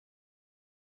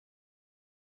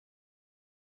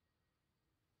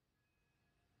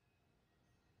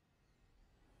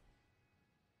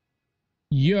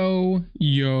Yo,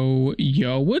 yo,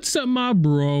 yo, what's up, my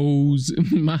bros,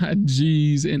 my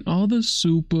G's, and all the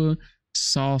super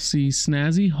saucy,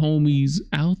 snazzy homies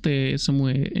out there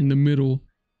somewhere in the middle,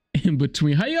 in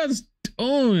between. How you guys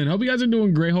doing? Hope you guys are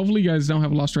doing great. Hopefully you guys don't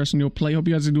have a lot of stress in your play. Hope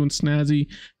you guys are doing snazzy,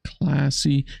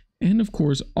 classy, and of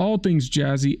course, all things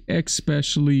jazzy,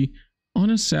 especially on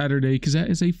a Saturday, because that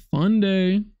is a fun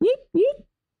day. Whoop, whoop.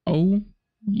 Oh,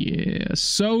 yeah.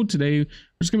 So today, we're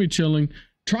just going to be chilling,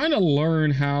 trying to learn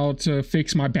how to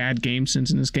fix my bad game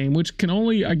sense in this game, which can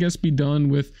only, I guess, be done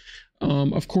with,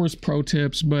 of course, pro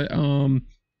tips, but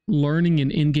learning an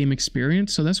in-game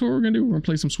experience. So that's what we're gonna do. We're gonna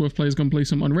play some Swift plays, gonna play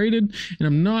some unrated, and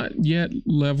I'm not yet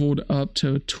leveled up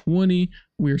to 20.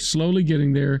 We're slowly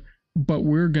getting there, but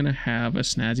we're gonna have a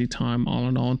snazzy time all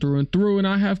in all, through and through, and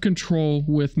I have control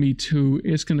with me too.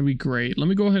 It's gonna be great. Let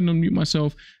me go ahead and unmute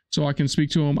myself so I can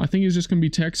speak to him. I think he's just gonna be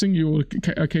texting. You will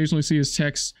occasionally see his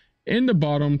text in the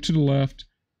bottom to the left,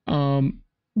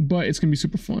 but it's gonna be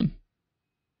super fun.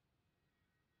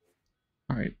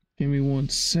 All right, give me one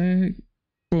sec.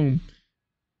 Boom.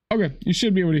 Okay, you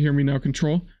should be able to hear me now,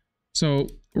 control. So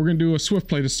we're gonna do a Swift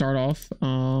play to start off,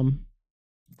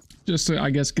 just to, I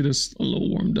guess, get us a little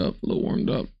warmed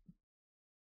up.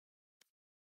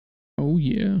 Oh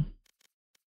yeah.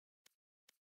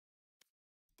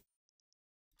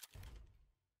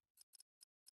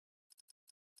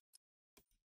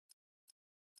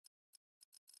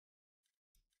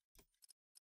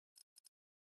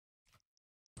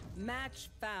 Match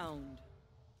found.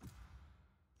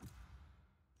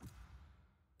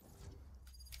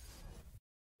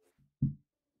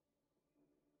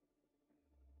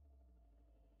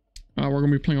 We're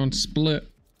gonna be playing on split.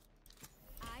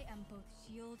 I am both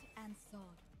shield and sword.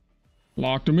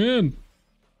 Locked him in.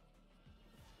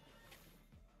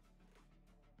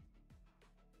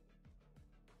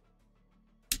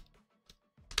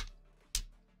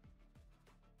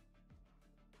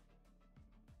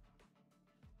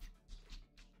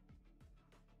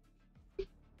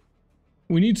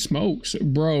 We need smokes,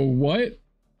 bro. What?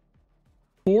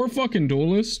 4 fucking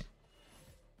duelists?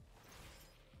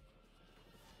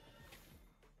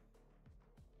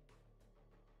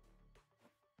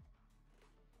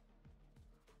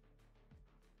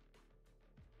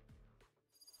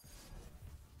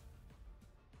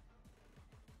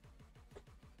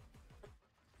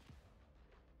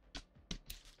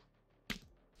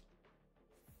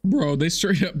 Bro, they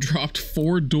straight up dropped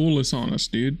 4 duelists on us,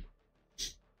 dude.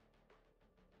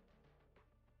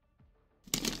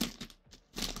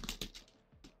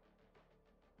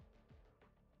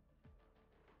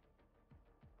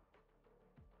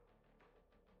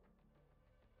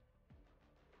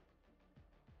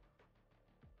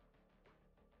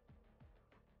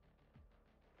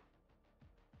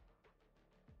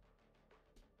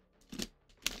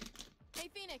 Hey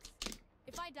Phoenix,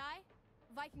 if I die,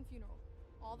 Viking funeral,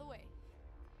 all the way.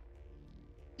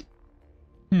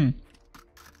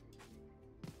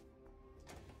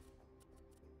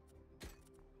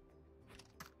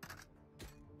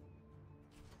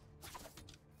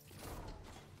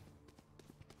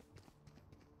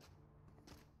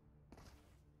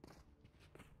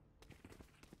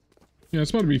 Yeah,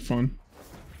 it's about to be fun.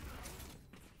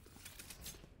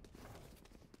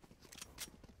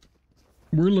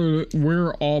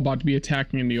 We're all about to be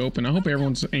attacking in the open. I hope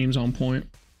everyone's aim's on point.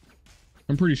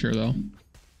 I'm pretty sure though.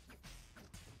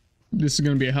 This is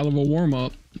gonna be a hell of a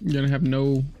warm-up. You're gonna have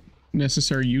no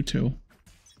necessary util.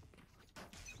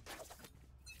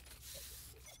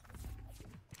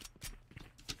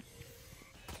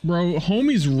 Bro,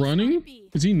 homie's running?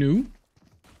 Is he new?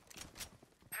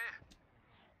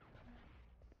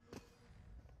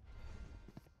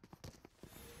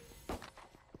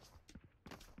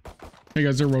 Hey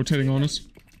guys, they're rotating on us.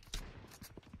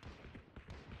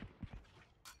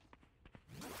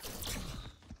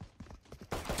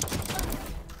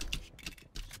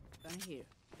 I'm here.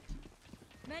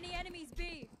 Many enemies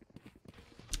B.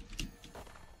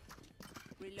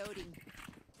 Reloading.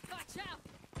 Watch out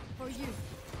for you.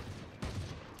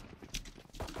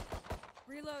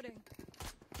 Reloading.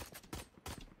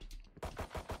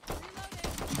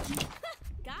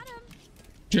 Got him.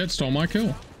 Jet stole my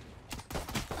kill.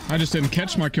 I just didn't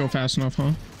catch my kill fast enough,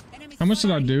 huh? How much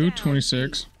did I do?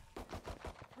 26.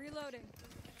 Reloading.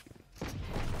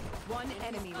 One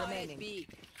enemy remaining.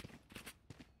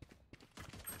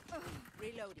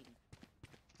 Reloading.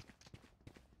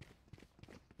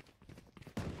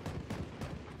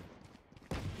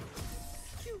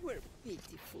 You were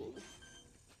pitiful.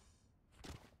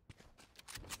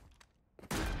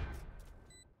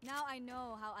 Now I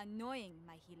know how annoying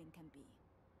my healing can be.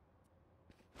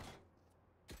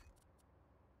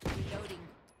 Reloading.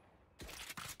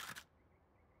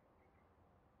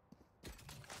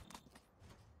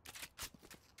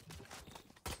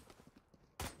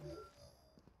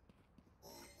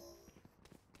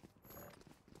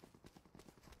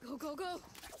 Go, go, go.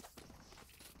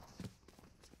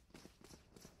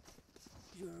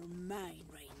 You're mine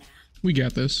right now. We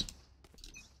got this.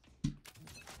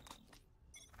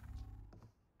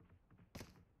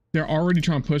 They're already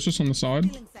trying to push us on the side.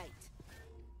 Still in sight.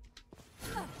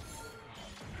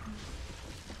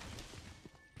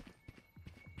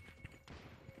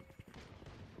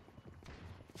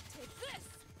 Take this.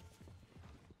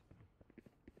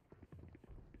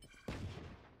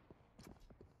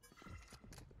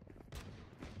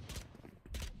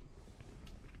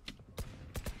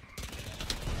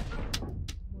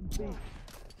 Gun here.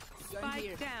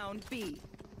 Spike down B.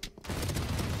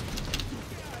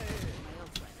 My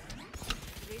ult ready.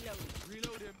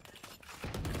 Reload him.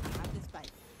 I have the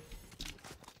spike.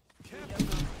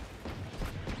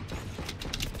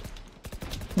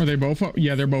 Are they both up?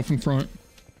 Yeah, they're both in front.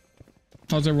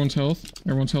 How's everyone's health?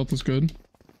 Everyone's health is good.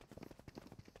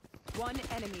 One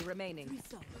enemy remaining.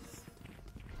 Results.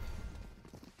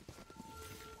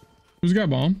 Who's got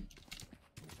bomb?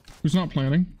 Who's not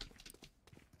planning?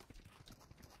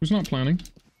 Who's not planning?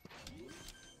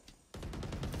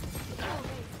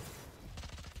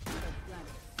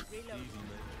 Reload. Easy,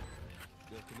 man.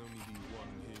 There can only be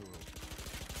one hero.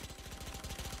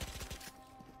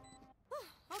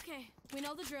 Okay, we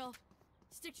know the drill.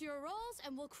 Stick to your roles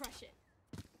and we'll crush it.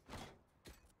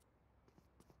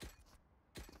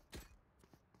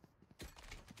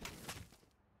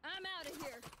 I'm out of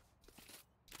here.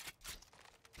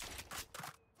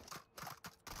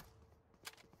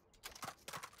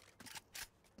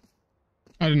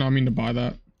 I did not mean to buy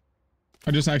that.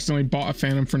 I just accidentally bought a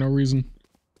Phantom for no reason.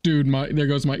 Dude, there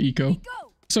goes my eco.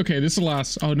 Go! It's okay, this is the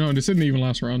last. Oh no, this didn't even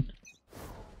last round.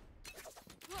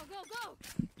 Go, go, go!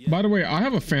 By the way, I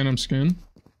have a Phantom skin.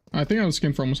 I think I have a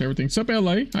skin for almost everything. Sup,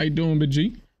 LA? How you doing, Big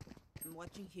G? I'm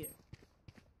watching here.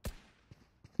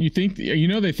 You think, you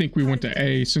know they think we went to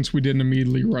A since we didn't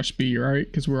immediately rush B, right?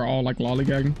 Because we were all like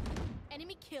lollygagging.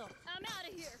 Enemy kill. I'm out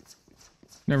of here.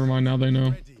 Never mind, now they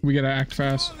know. We gotta act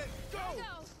fast. Let's go. Go!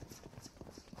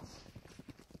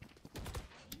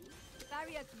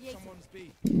 Barrier created. Someone's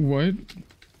B. What?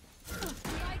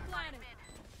 Spike planted.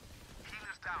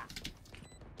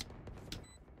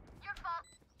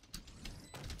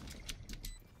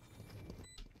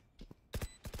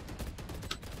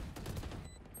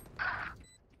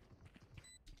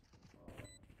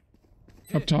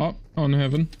 Up top, on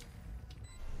heaven.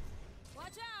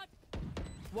 Watch out!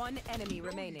 One enemy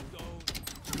remaining. Go.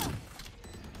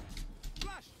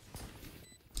 Flash.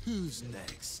 Who's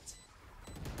next?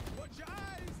 Watch your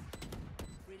eyes.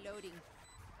 Reloading.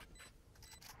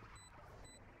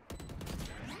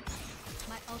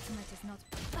 My ultimate is not.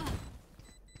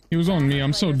 He was on me,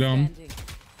 I'm so Player dumb. standing.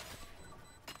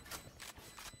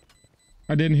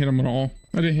 I didn't hit him at all.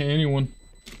 I didn't hit anyone.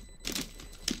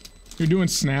 You're doing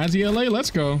snazzy LA? Let's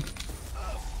go.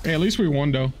 Hey, at least we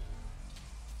won though.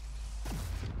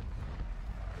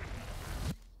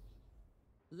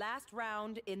 Last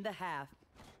round in the half.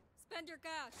 Spend your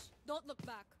cash. Don't look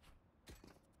back.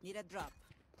 Need a drop.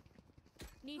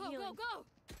 Need healing. Go, go!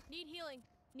 Need healing.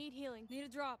 Need healing. Need a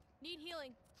drop. Need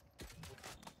healing.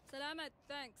 Salamat.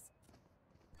 Thanks.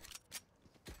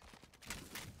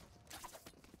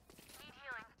 Need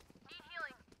healing. Need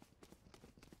healing.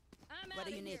 I'm What out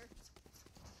do of you need? here.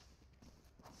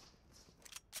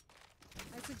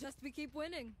 I suggest we keep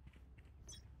winning.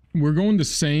 We're going the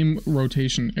same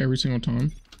rotation every single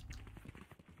time.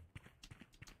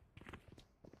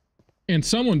 And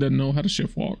someone doesn't know how to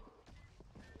shift walk.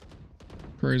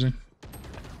 Crazy.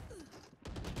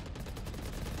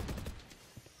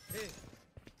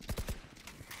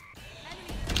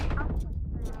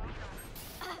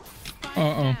 Spike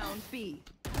Uh-oh. down B.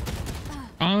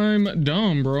 I'm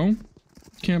dumb, bro.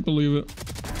 Can't believe it.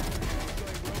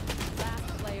 Last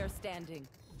player standing.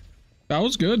 That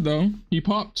was good, though. He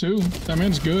popped, too. That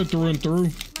man's good through and through.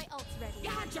 My ult's ready. You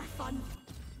had your fun.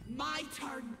 My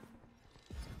turn.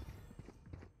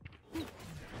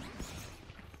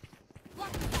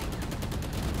 Block the sight.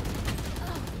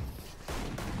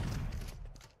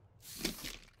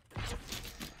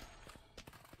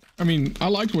 I mean, I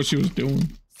liked what she was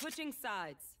doing. Switching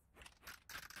sides.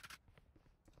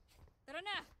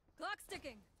 Rana, clock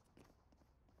ticking.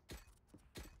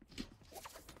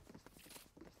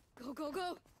 Go, go,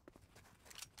 go.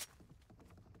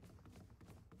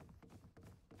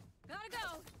 Gotta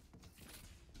go.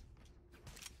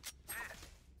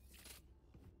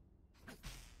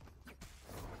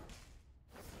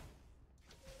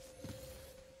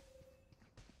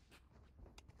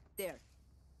 There.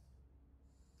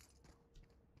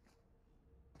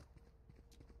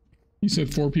 He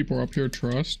said 4 people are up here,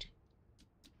 trust.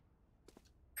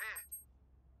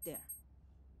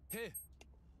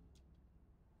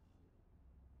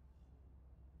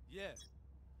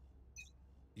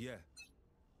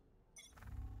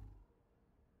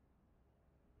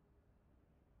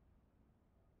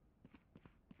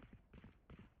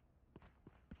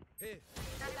 Here.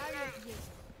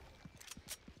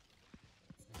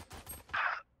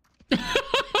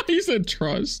 He said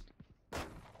trust.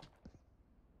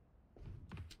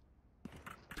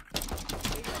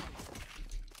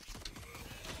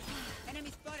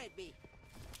 Enemy spotted B.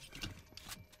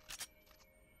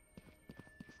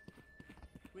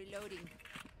 Reloading.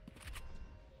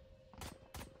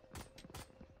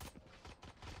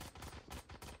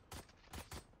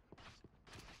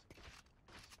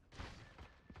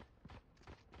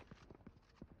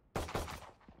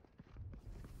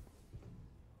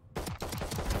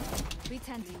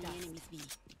 Pretending Enemies B.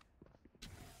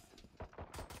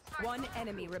 One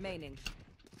enemy remaining.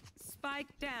 Spike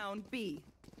down B.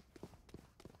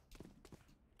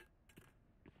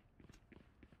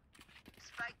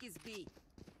 Spike is B.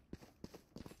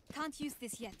 Can't use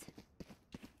this yet.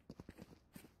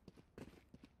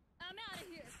 I'm out of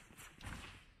here.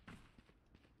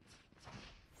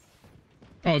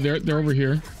 Oh, they're over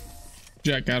here.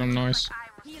 Jack got him. Nice.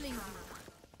 Healing.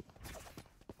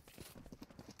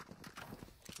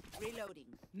 Reloading.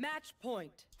 Match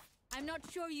point. I'm not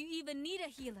sure you even need a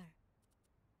healer.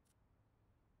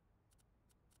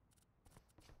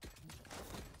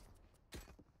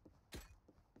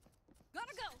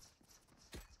 Gotta go.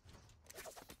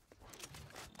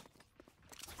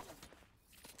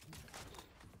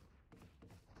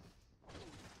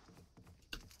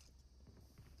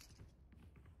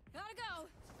 Gotta go.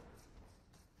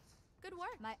 Good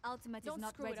work. My ultimate is not ready.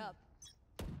 Don't screw it up.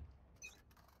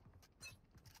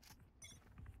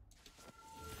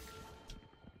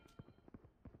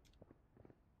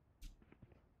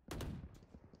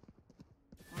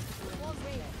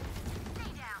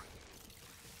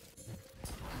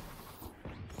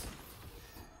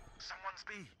 Someone's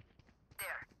B.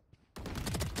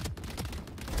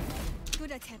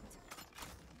 Good attempt.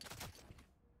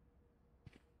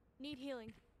 Need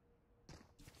healing.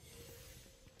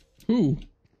 Who?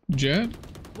 Jet?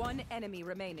 One enemy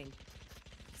remaining.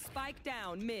 Spike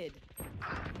down mid.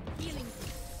 Healing.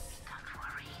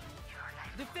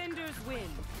 Defenders win.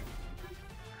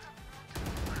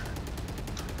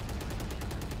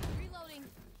 Reloading.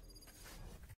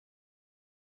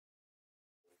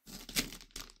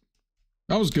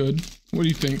 That was good. What do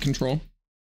you think, Control?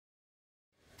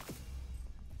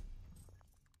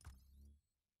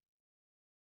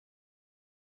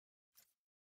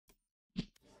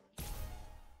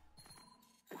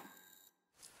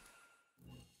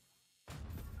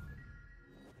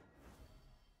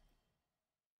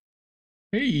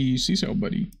 Hey, CISO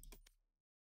buddy.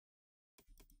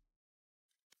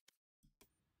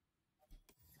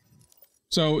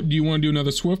 So, do you want to do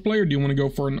another Swift play or do you want to go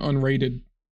for an unrated?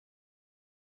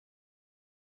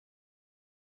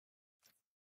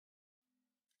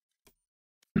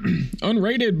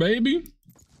 Unrated, baby.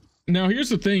 Now, here's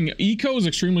the thing. Eco is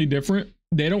extremely different.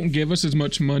 They don't give us as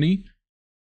much money.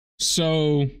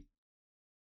 So,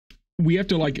 we have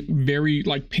to, like, very,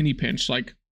 like, penny pinch.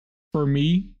 Like, for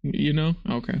me, you know?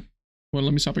 Okay. Well,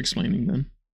 let me stop explaining then.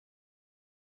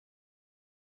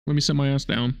 Let me sit my ass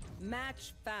down.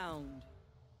 Match found.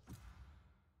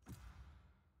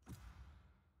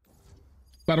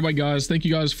 By the way, guys, thank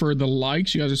you guys for the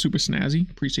likes. You guys are super snazzy.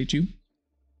 Appreciate you.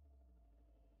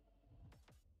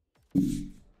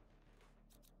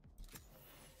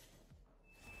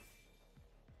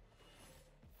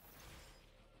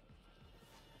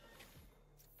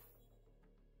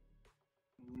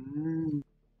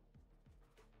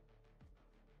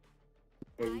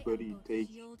 Everybody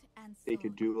take a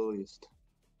duelist.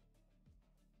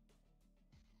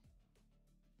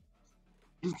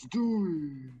 Let's do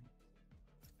it.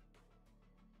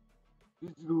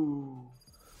 Let's go.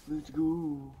 Let's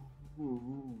go.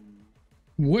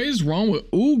 What is wrong with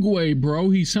Oogway, bro?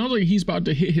 He sounds like he's about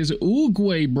to hit his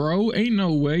Oogway, bro. Ain't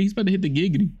no way. He's about to hit the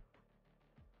giggity.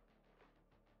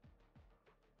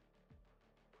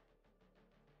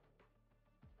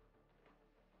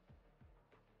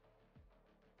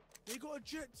 They got a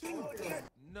jet too.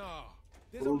 Nah.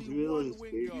 There's Those only one duelists,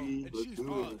 wing girl, baby. and Let's she's do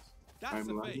hard. it. That's I'm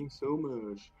a lagging bait. so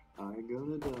much. I'm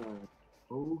gonna die.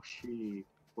 Oh shit.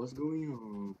 What's going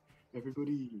on?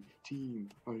 Everybody, team,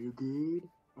 are you good?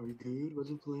 Are you good? What's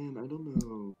the plan? I don't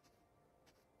know.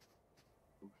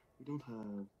 We don't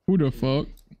have. Who the fuck?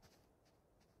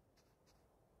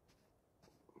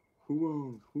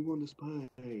 Who won the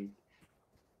spike?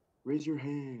 Raise your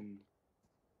hand.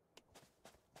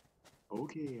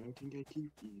 Okay, I think I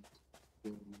keep it.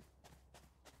 Need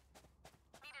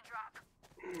a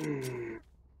drop.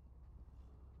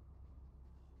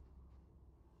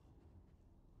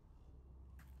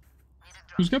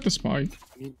 Who's got the spike?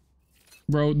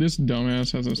 Bro, this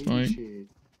dumbass has a spike. Shit.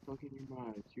 fucking your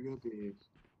mic. You got this.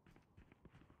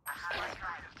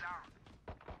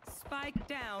 Spike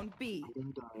down B.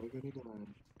 I'm gonna die. I'm gonna die.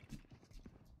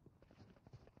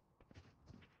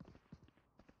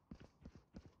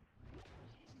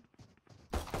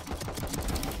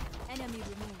 Enemy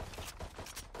removed.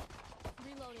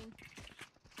 Reloading.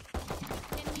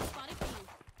 Enemy spotted B.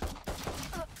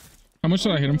 How much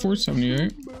did I hit him for?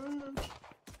 78.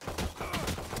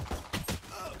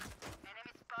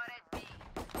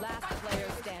 Last player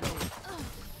standing.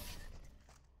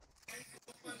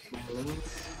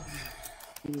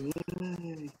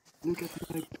 Yay. Look at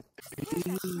my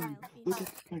ping. Look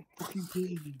at my fucking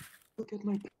ping. Look at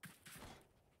my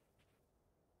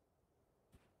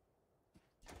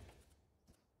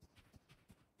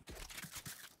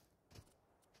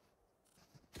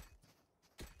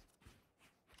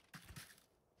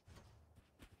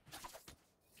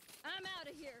I'm out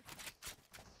of here.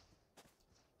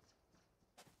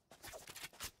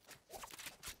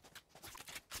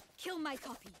 Kill my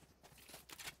copy.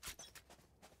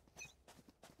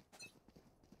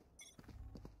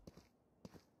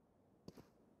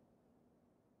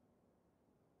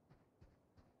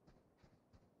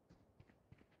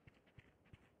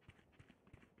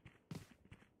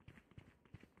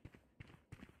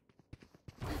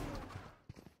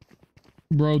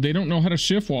 Bro, they don't know how to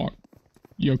shift walk.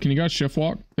 Yo, can you guys shift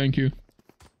walk? Thank you.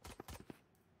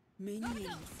 Many enemies.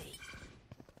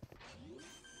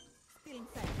 Still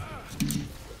inside.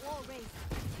 Wall raised.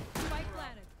 Spike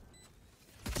planted.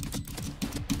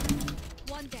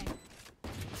 One dead.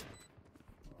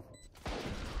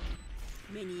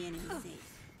 Many enemies.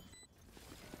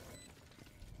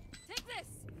 Take this.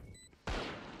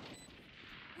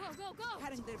 Go, go, go.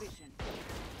 Cutting their vision.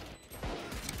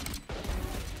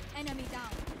 Enemy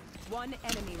down. One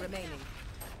enemy remaining.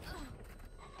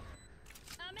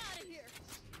 I'm out of here.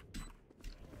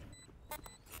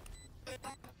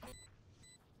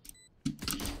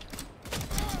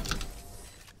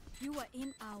 You are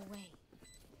in our way.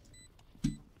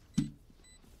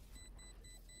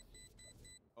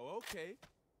 Oh, okay.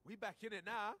 We back in it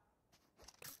now.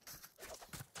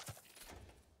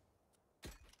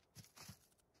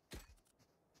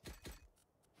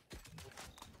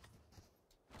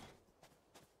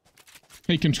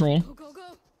 Hey, control. Go, go,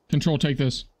 go. Control, take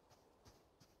this.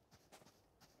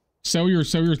 Sell your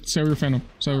phantom.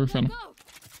 Sell your phantom. Go.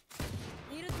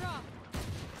 Need a drop.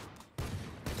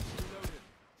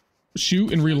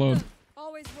 Shoot and reload.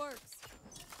 Always works.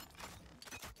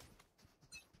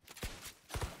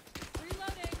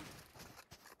 Reloading.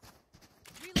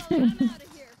 Reloading. I'm out of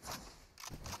here.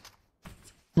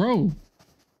 Bro.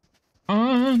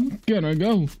 I'm gonna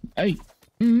go. Hey.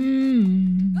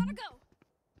 Gotta go.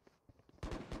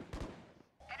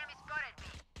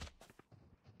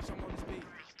 Someone's B.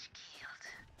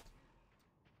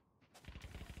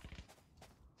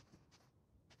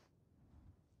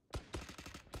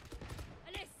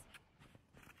 Alice.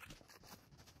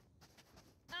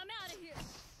 I'm out of here.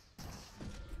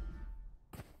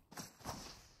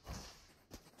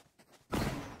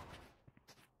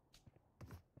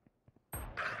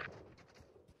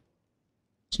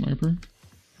 Sniper.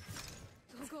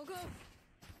 Go, go, go.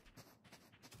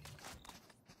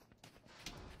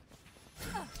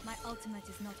 My ultimate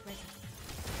is not ready.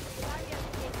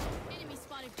 Enemy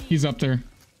spotted B. He's up there.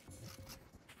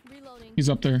 Reloading. He's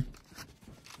up there.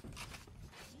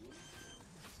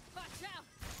 Watch out.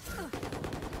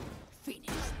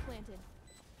 Phoenix planted.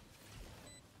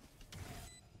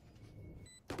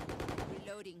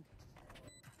 Reloading.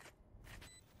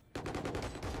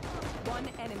 One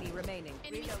enemy remaining.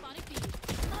 Enemy spotted B.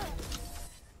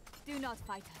 Do not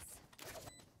fight us.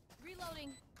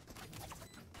 Reloading.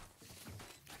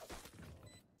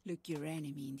 Look your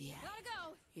enemy in the eye. Gotta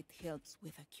go. It helps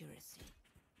with accuracy.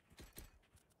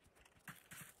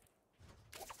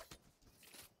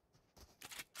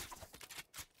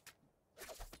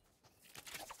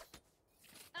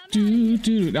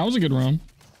 Dude, that was a good round.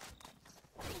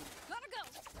 Gotta go.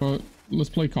 But let's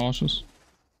play cautious.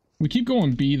 We keep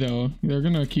going B though. They're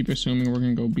gonna keep assuming we're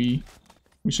gonna go B.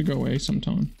 We should go A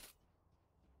sometime.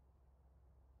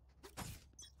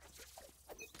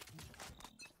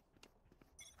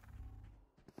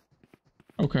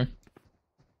 Okay.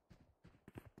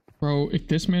 Bro, if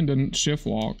this man didn't shift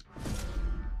walk.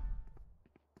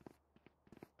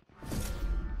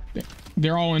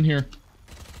 They're all in here.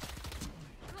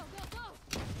 Go, go, go.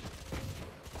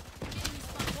 Enemy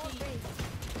spotted B.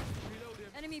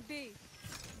 Enemy B.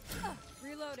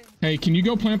 Reloading. Hey, can you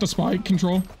go plant the spike?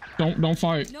 Control. Don't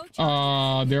fight.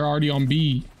 They're already on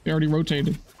B. They already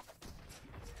rotated.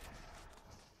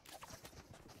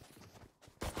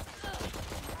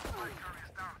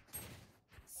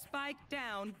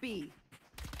 down B.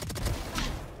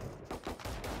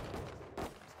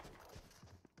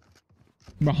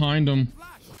 Behind him.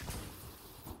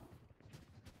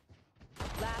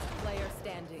 Last player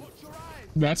standing.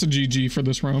 That's a GG for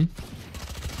this round.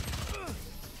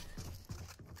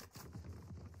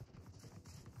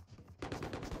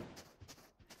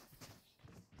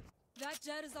 That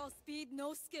jet is all speed,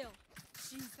 no skill.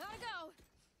 Jeez, gotta go.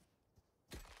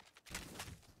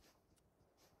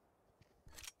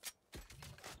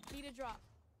 Need a drop.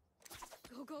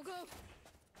 Go, go, go.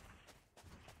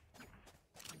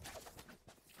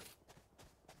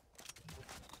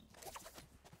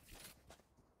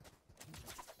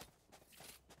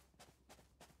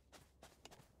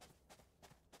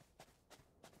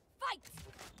 Fight!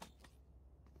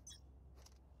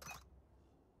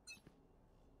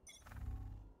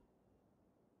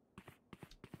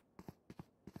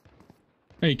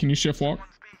 Hey, can you shift walk?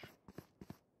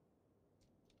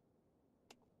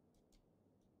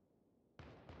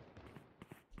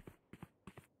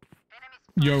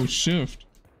 Yo, shift.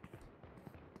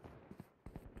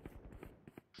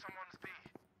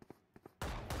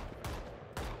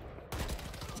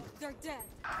 They're dead.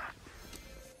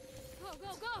 Go,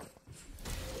 go, go!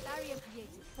 Barrier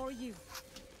created for you.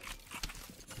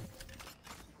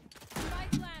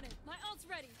 Right planet. My ult's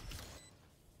ready.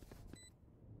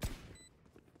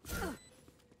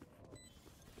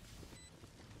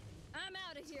 I'm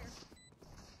out of here.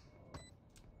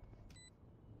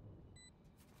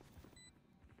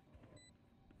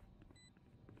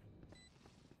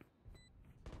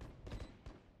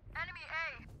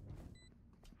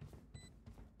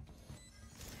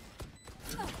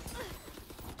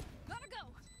 Gotta go.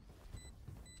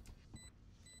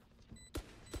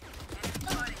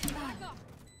 Back off.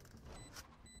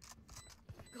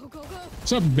 Go, go, go.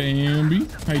 What's up, Bambi?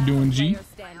 How you doing, G? Player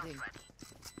standing.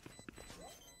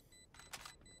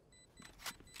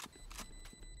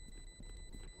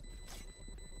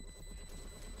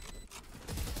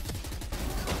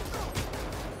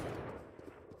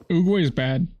 Uruguay is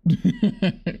bad.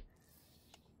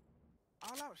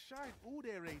 I'll outshine all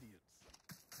their radiance.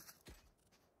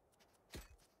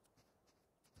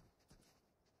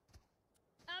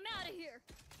 I'm out of here.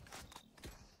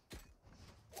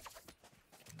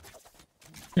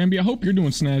 Bambi, I hope you're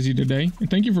doing snazzy today. And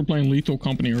thank you for playing Lethal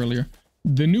Company earlier.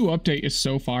 The new update is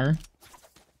so fire.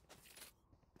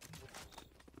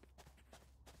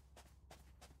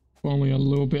 Only a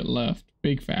little bit left.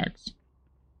 Big facts.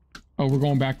 Oh, we're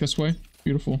going back this way?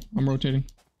 Beautiful. I'm rotating.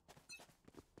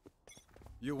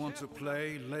 You want to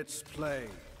play? Let's play.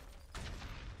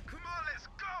 Come on, let's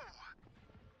go!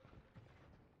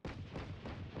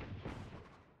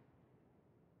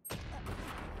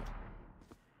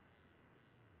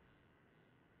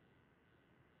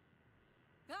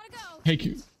 Gotta go. Hey,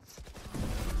 Q.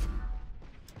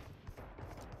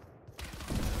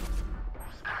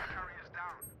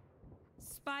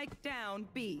 Spike down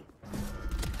B.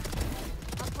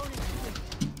 Opponent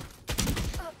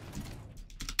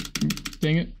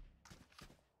Dang it.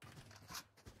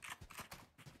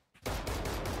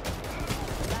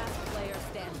 Last player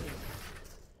standing.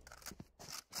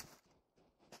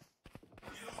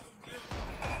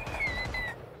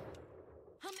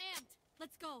 I'm amped.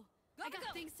 Let's go. I got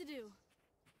things to do.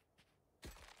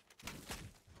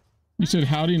 You said,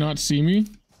 how do you not see me?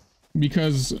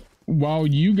 Because while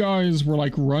you guys were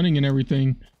like running and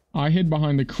everything, I hid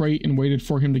behind the crate and waited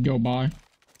for him to go by.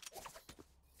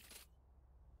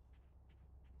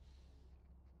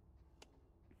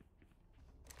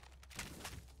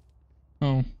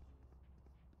 Oh.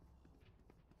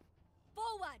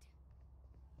 Forward.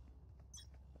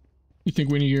 You think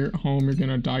when you get home you're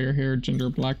gonna dye your hair ginger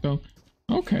black though?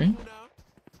 Okay.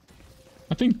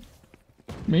 I think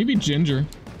maybe ginger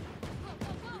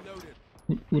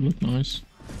would look nice.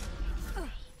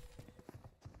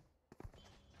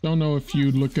 Don't know if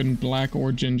you'd look good in black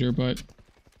or ginger, but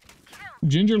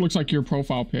ginger looks like your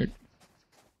profile pic.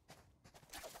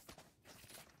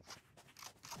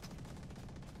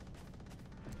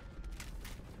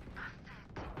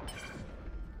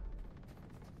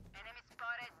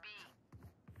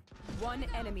 One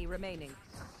enemy remaining.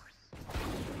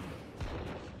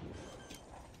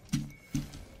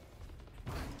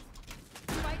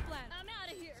 Spike plant. I'm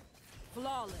out of here.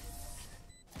 Flawless.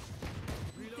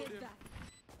 Did that.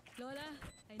 Lola,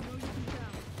 I know you can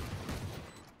count.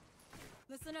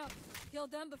 Listen up. Kill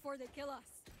them before they kill us.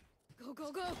 Go,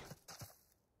 go, go.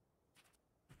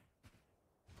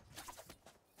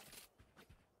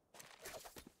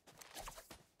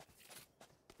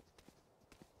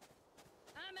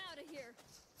 I'm out of here.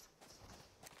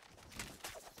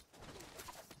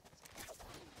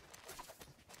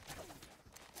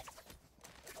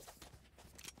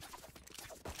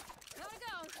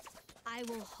 I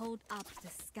will hold up the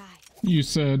sky. You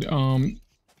said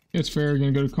it's fair. You're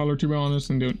gonna go to color, to be honest,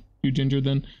 and do ginger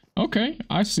then. Okay,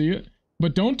 I see it.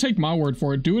 But don't take my word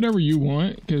for it. Do whatever you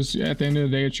want, because at the end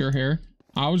of the day, it's your hair.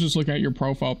 I was just looking at your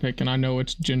profile pic, and I know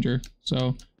it's ginger,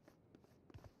 so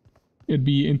it'd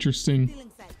be interesting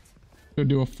to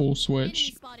do a full switch.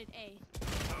 Enemy spotted A.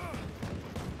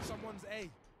 Someone's A.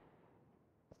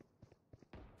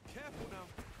 Careful now.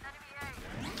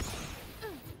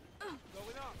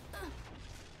 Going up.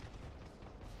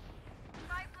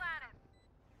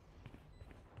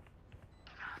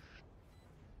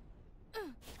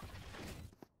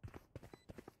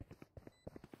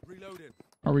 Reloading.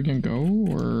 Are we gonna go,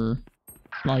 or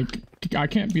like I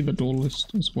can't be the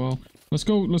duelist as well? Let's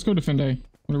go defend A.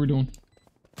 What are we doing?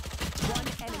 One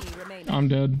enemy remaining. I'm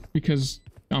dead because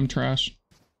I'm trash.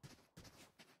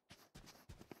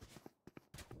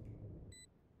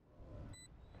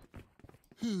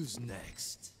 Who's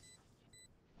next?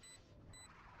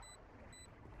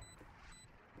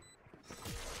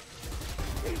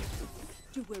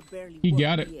 You were barely He worth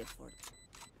got it. the effort.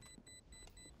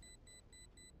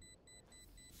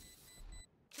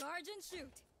 Charge and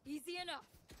shoot. Easy enough.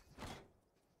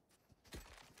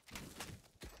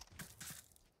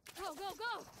 Go, go,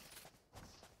 go!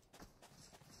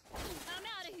 I'm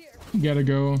out of here. You gotta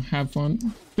go have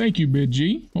fun. Thank you, Big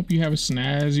G. Hope you have a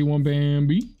snazzy one,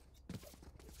 Bambi.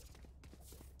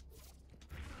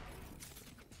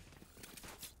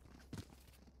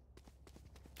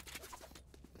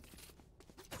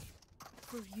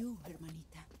 For you, hermanita.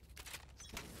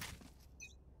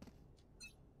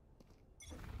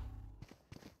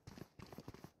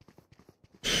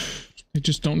 They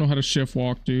just don't know how to shift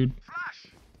walk, dude.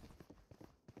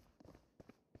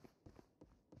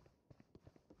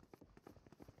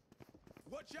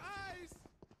 Watch your eyes.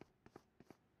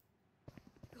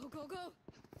 Go, go, go!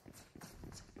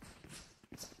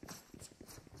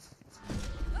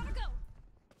 Gotta go!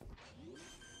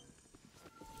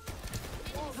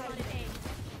 Enemy spotted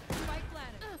A. Spike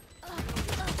planted.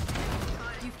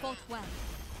 You fought well.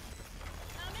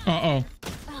 Uh-oh.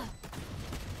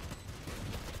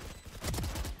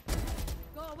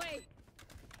 Go away!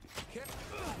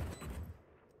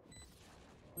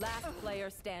 Last player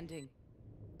standing.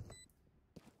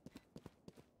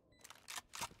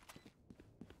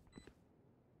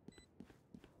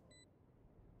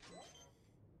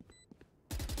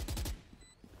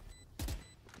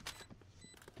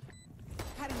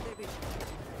 Cutting their vision.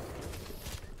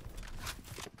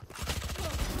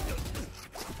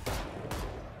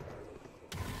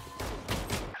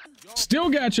 Still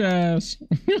got your ass.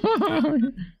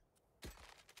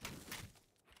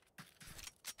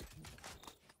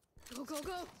 Go, go,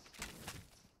 go!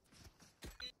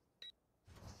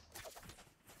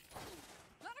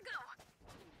 Gotta go!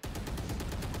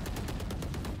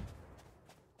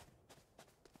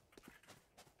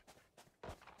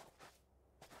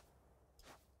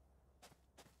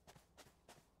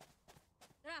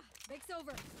 Ah, break's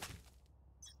over.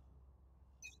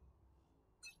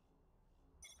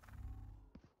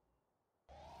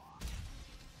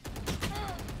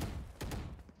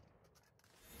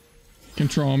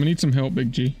 Control him. I need some help,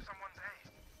 Big G.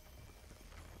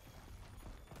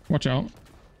 Watch out.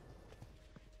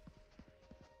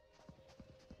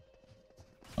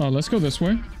 Let's go this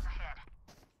way.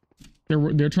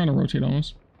 They're trying to rotate on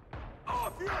us.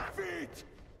 Off your feet.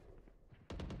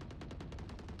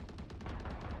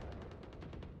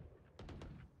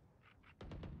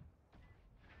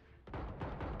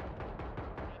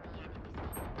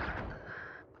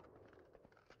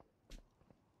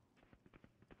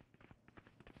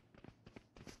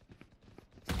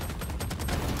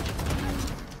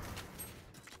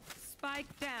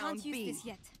 Spike down Can't use B. this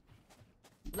yet.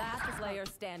 Last player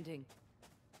standing.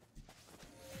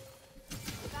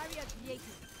 Barrier created.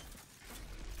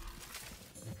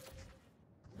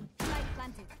 Spike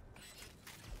planted.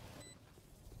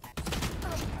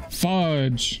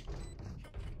 Fudge.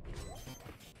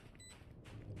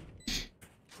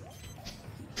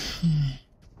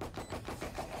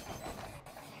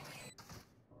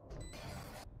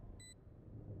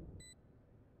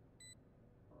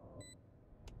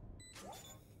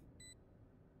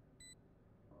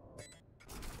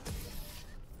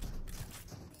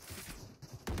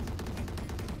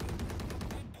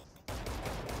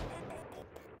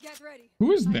 Get ready.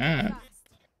 Who is I go that? fast.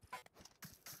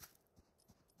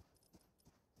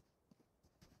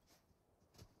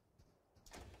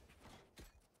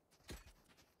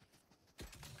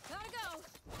 Gotta go.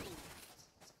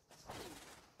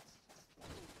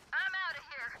 I'm out of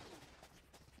here.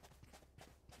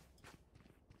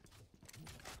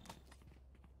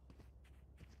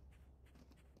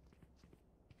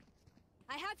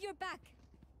 I have your back.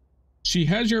 She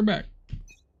has your back.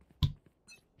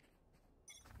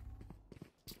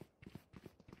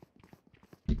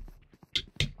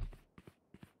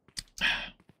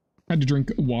 Had to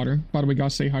drink water. By the way,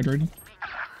 guys, stay hydrated.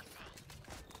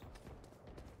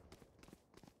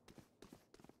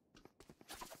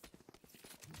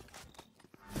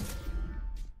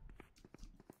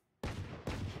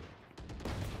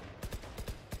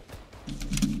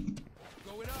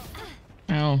 Going up.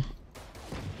 Ow.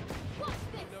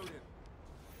 Reloading.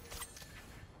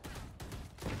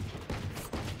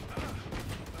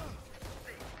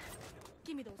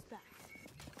 Give me those back.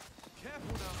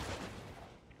 Careful now.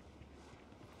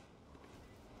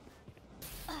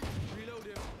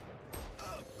 Reloading.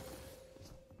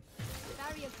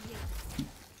 Barriers here.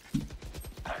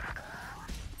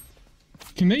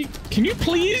 Can you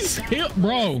please hit,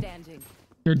 bro? Standing.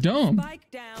 They're dumb. Spike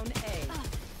down A.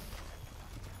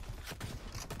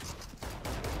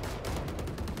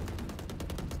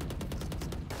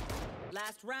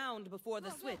 Last round before the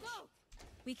Go, go, switch. go.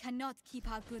 We cannot keep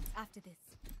our goods after this.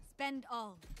 Spend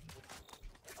all.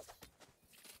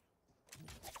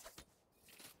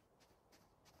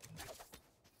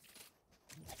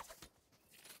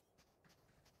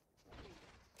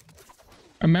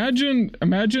 Imagine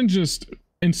just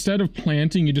instead of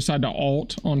planting, you decide to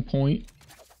alt on point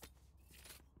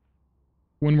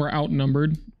when we're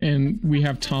outnumbered and we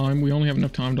have time. We only have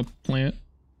enough time to plant.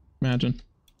 Imagine.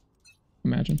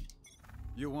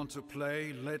 You want to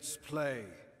play? Let's play.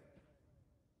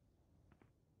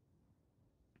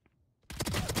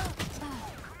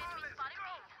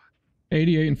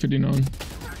 $88 and $59.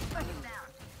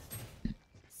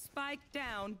 Spike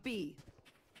down B.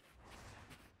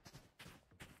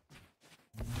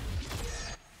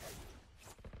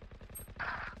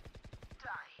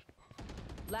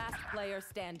 Last player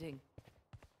standing.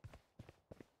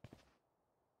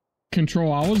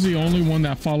 Control, I was the only one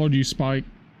that followed you, Spike.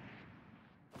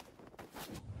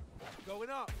 Going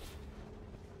up.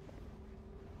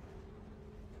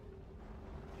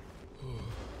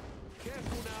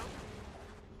 Careful now.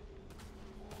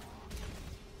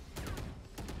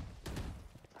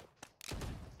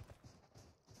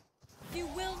 You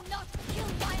will not kill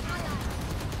my ally.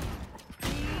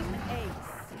 Team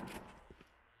Ace.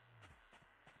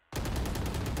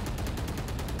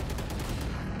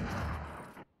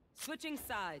 Switching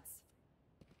sides.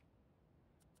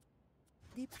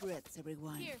 Deep breaths,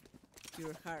 everyone. Here.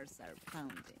 Your hearts are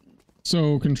pounding.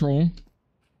 So, Control,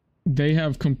 they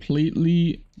have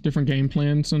completely different game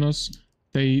plans than us.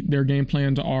 Their game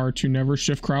plans are to never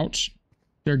shift crouch.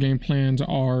 Their game plans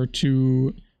are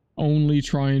to only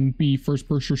try and be first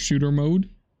person shooter mode.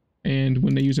 And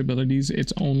when they use abilities,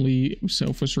 it's only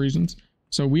selfish reasons.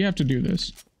 So we have to do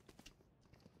this.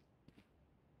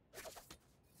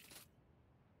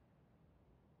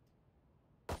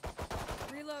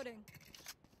 Reloading.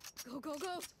 Go, go,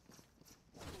 go.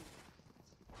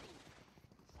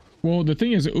 Well, the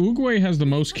thing is, Uguay has the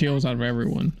most kills out of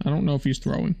everyone. I don't know if he's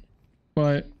throwing.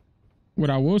 But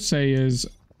what I will say is,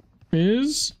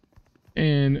 Fizz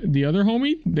and the other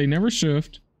homie, they never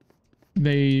shift.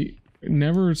 They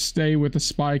never stay with the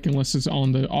spike unless it's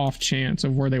on the off chance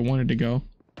of where they wanted to go.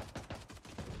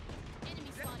 Enemy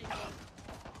spotted.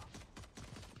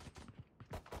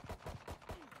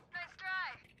 Nice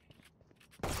try.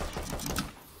 Take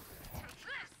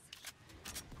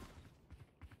this.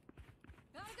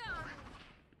 Gotta go.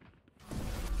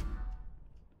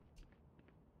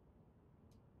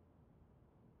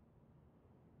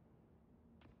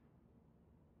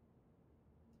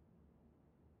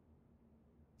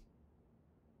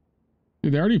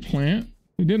 Did they already plant?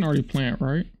 They didn't already plant,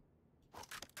 right?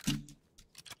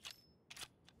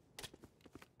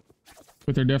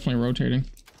 But they're definitely rotating.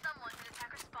 Someone did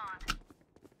attacker spawn.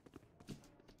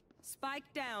 Spike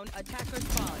down, attacker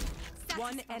spawn.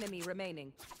 One enemy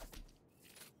remaining.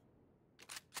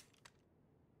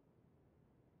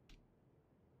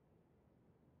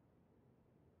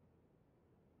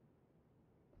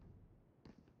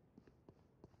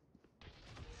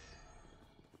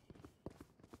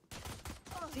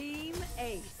 Team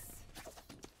Ace.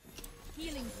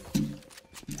 Healing you.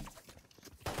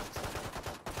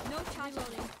 No time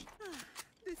loading.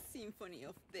 The symphony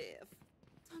of death.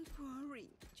 Don't worry,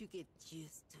 you get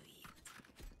used to it.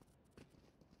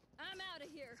 I'm out of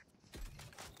here.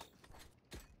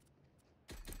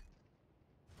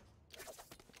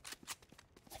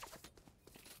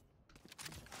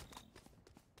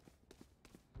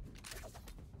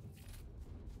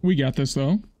 We got this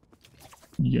though.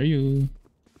 Yeah.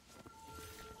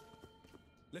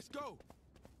 Let's go.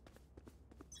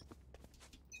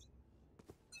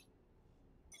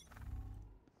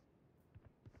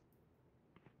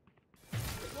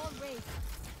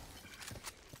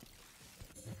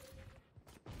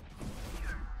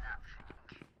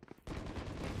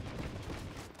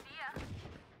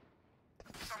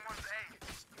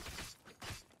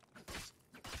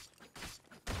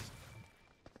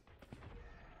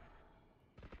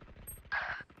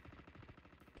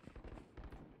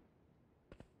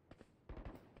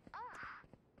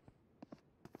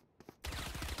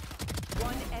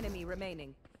 One enemy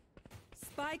remaining.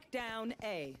 Spike down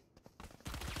A.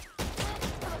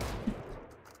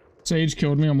 Sage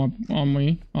killed me on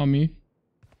me.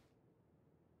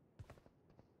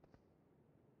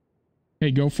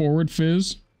 Hey, go forward,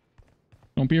 Fizz.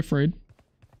 Don't be afraid.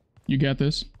 You got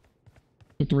this.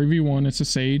 The 3v1, it's a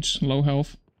Sage, low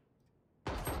health.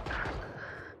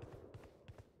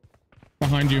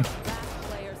 Behind you.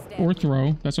 Or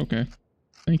throw, that's okay.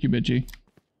 Thank you, Bitchy.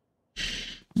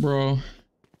 Bro.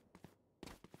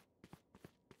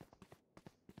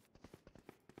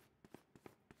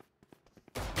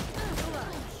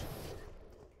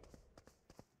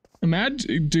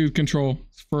 Imagine, dude, control.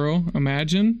 For real,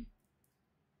 imagine.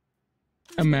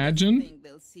 They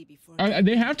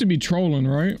have to be trolling,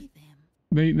 right?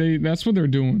 That's what they're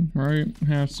doing, right?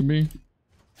 Has to be.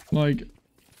 Like.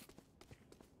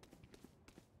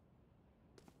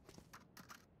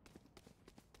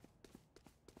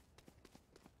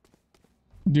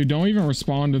 Dude, don't even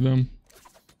respond to them.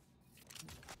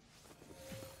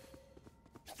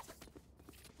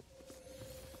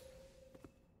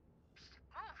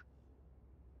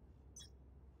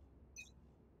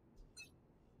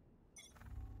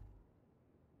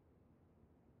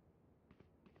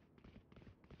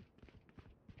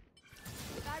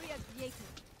 Barrier created.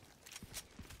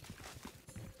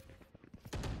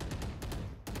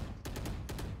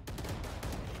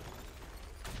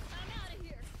 I'm out of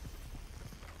here.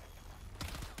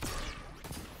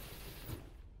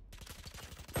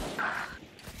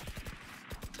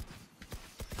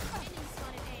 Ending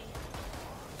spotted A.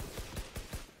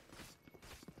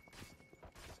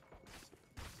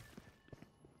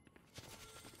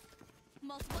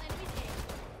 Multiple enemies A.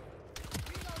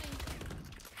 Reloading.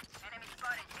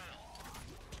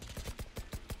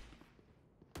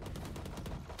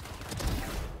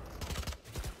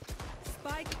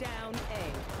 Spike down A.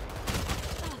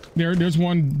 There's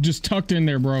one just tucked in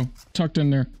there, bro. Tucked in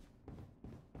there.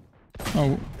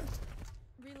 Oh,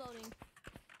 Reloading.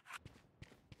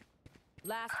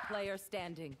 Last player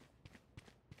standing.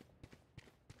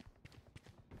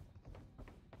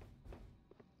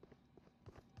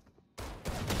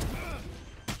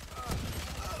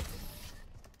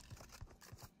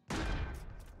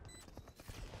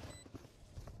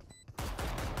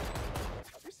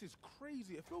 This is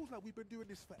crazy. It feels like we've been doing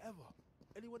this forever.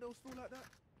 Anyone else feel like that?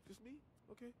 Just me?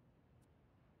 Okay.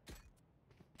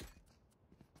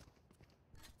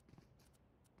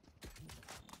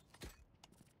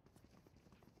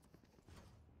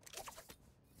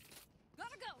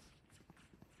 Gotta go.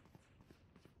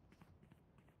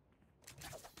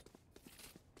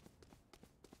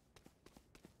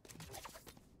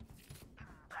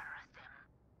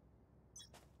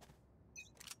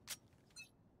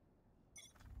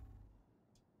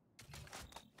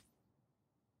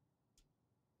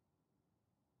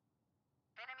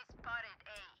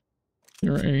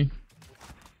 you're A.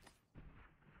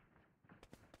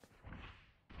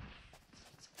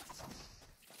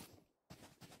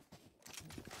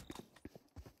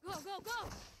 Go, go, go.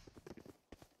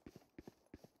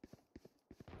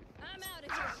 I'm out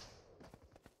of here.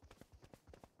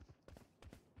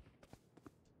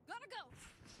 Gotta go.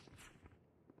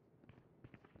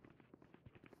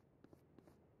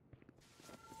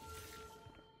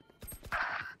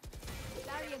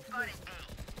 Barrier created.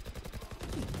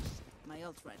 My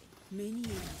ult ready. Many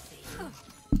enemies.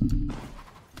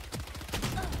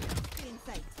 Stay in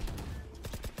sight.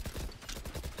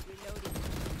 Reloading.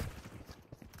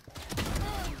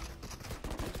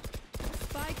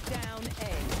 Spike down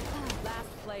A. Last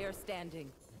player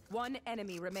standing. One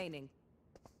enemy remaining.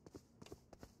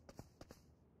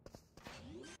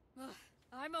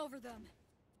 I'm over them.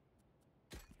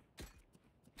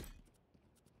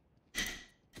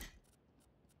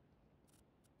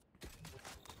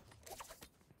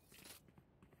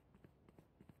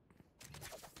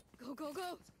 Go, go,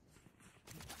 go.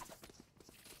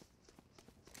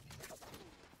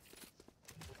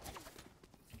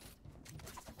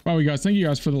 Wow, you guys, thank you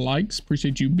guys for the likes.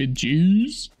 Appreciate you, big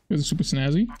Jews. You guys are super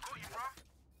snazzy.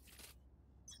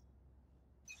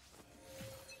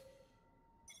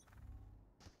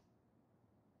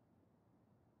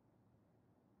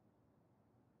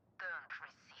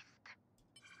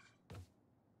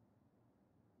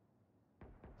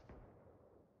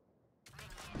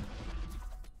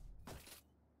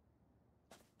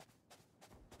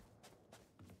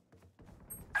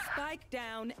 Spike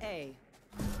down A.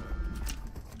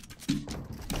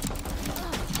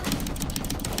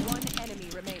 One enemy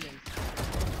remaining.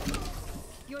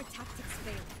 Your tactics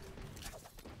failed.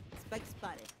 Spike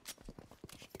spotted.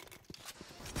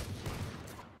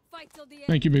 Fight till the end.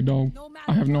 Thank you, big dog. No matter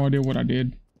I have no what. idea what I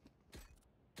did.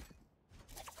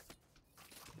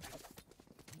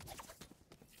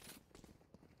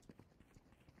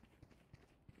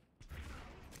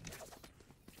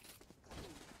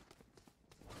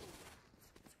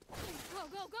 Go,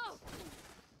 go, go!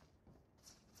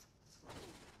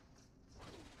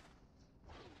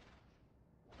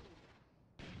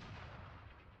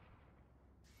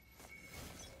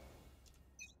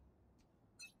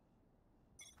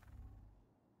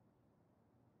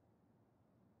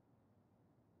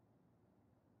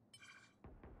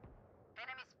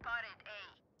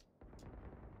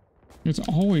 There's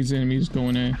always enemies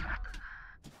going in.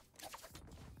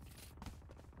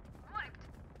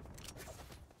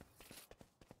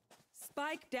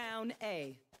 Spike down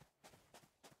A.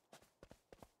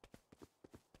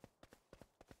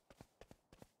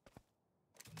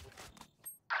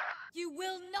 You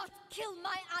will not kill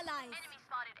my allies!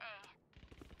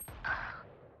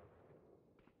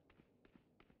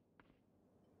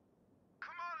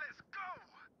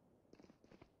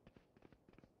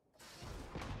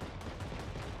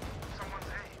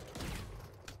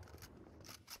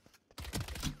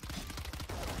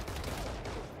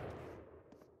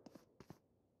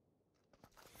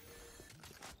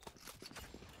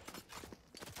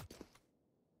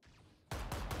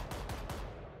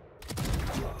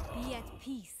 Be at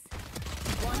peace.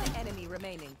 One enemy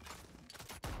remaining.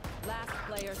 Last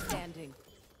player standing.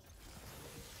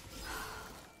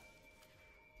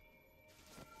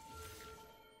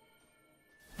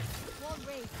 Wall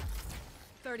raised.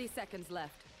 30 seconds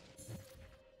left.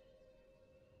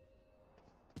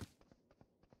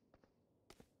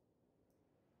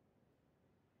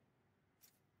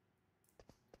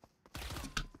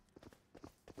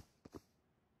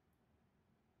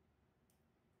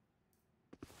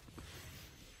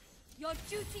 Your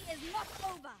duty is not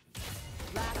over.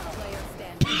 Last player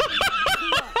standing.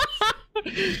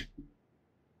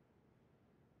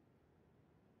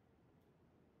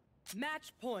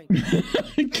 Match point.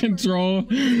 Control.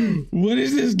 What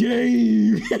is this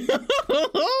game?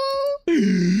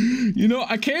 You know,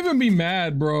 I can't even be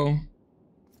mad, bro.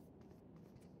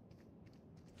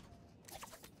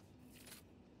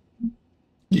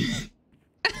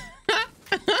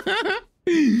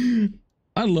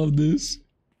 I love this.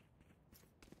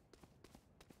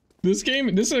 This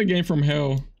is a game from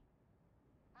hell.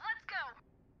 Let's go.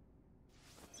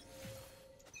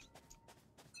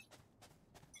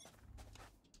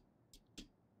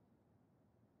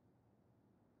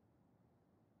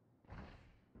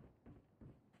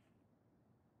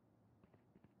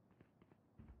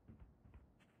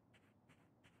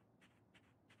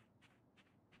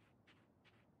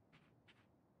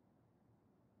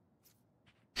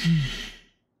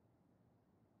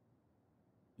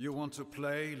 You want to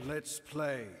play? Let's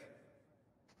play.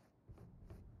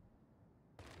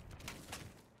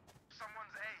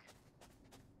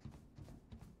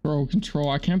 Bro, Control,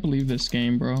 I can't believe this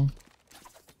game, bro.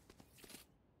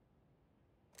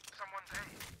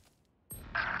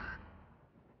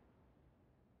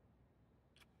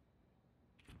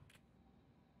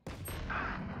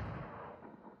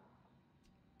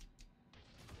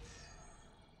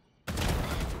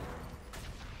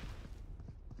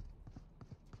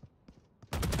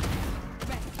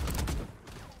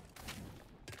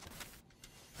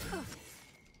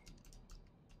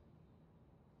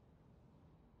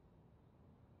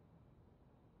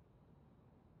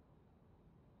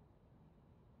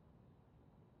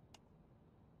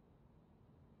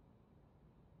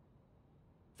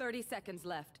 Thirty seconds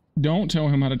left. Don't tell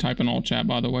him how to type in all chat,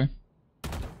 by the way.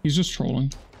 He's just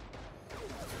trolling.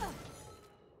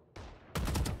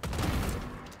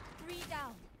 3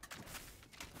 down.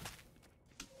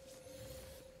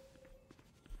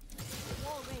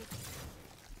 Wall raised.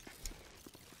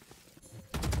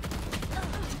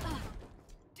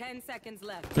 10 seconds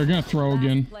left. They're gonna throw Last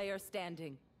again. player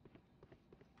standing.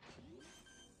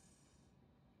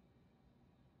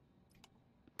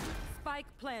 Spike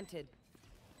planted.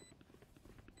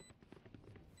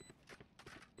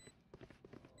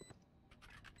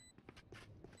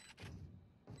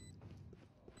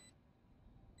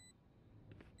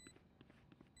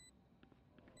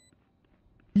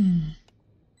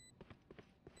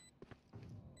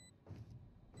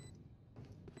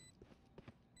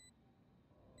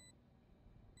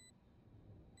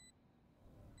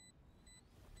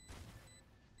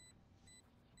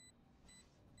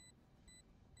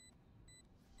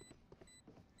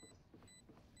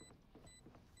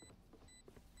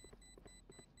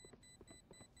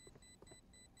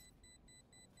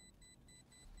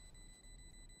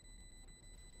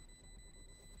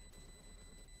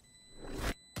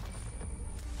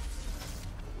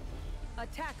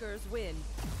 Attackers win.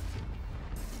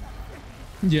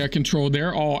 Yeah, control.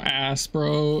 They're all ass,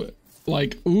 bro.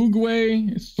 Like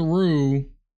Uguay through.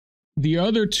 The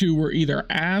other two were either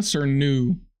ass or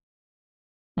new.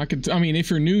 I mean,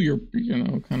 if you're new, you're, you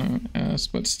know, kind of ass,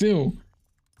 but still.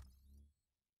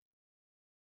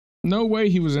 No way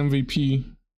he was MVP.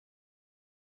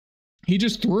 He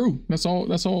just threw. That's all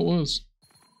it was.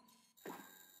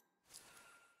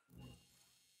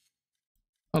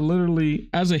 I literally,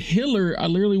 as a healer, I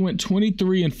literally went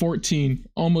 23 and 14,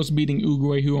 almost beating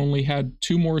Uguay, who only had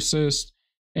 2 more assists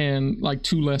and like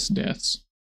 2 less deaths.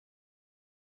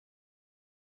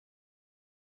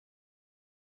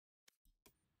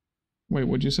 Wait,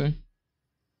 what'd you say?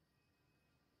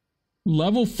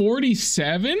 Level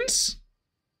 47s?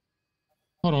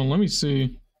 Hold on, let me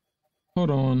see. Hold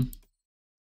on.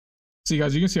 See,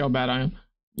 guys, you can see how bad I am.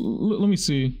 Let me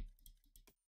see.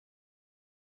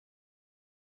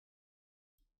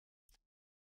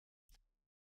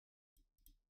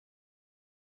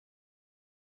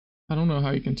 I don't know how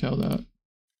you can tell that.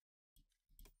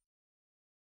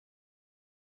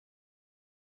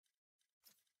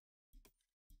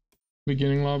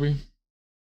 Beginning lobby.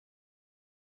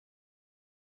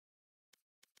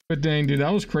 But dang, dude,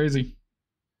 that was crazy.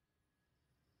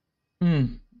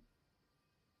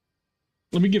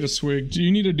 Let me get a swig. Do you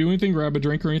need to do anything? Grab a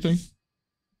drink or anything?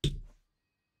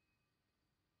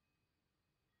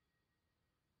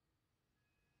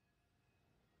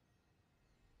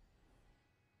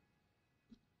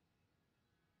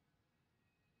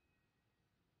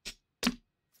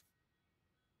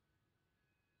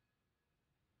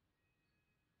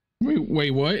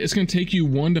 Wait, what? It's gonna take you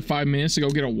 1 to 5 minutes to go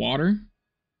get a water?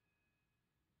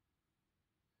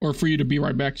 Or for you to be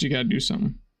right back because you gotta do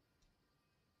something?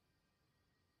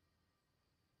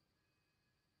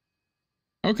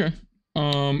 Okay.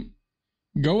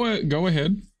 Go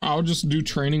ahead. I'll just do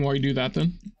training while you do that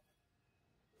then.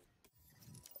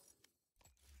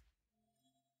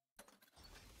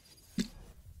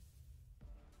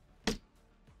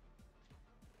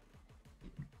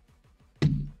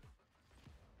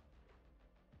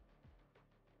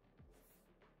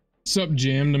 Sup,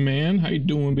 Jam the Man? How you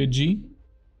doing, Big G?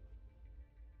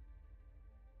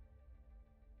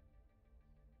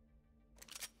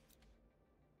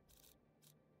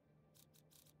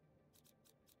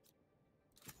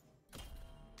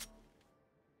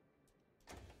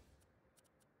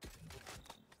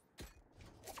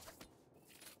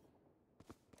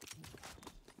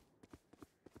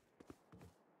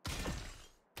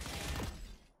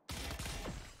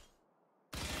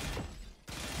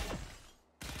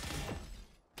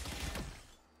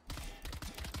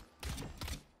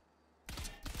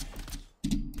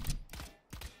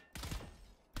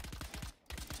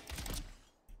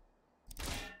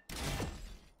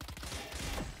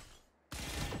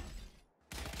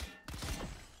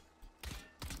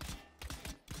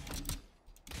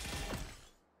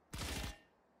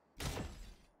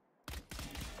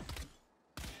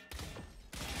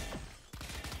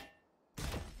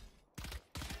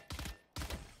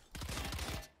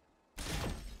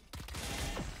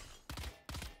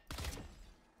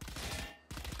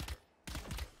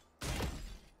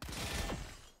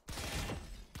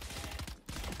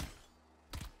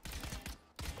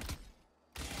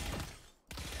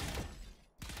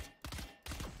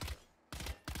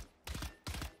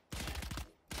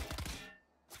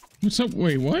 What's up?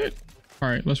 Wait, what? All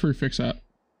right, let's refix that.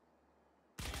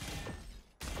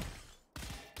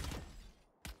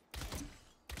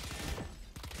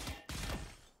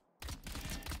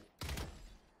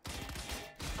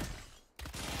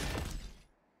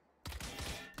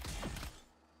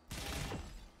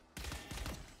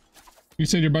 You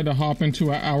said you're about to hop into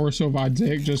an hour or so of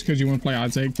Odzeg just because you want to play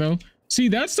Odzeg though. See,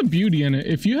 that's the beauty in it.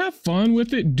 If you have fun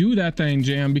with it, do that thing,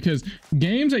 Jam, because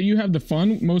games that you have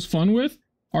the most fun with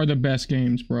are the best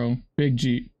games, bro. Big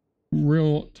G.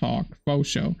 Real talk. Faux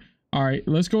show. All right,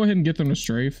 let's go ahead and get them to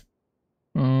strafe.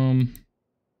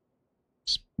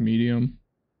 Medium.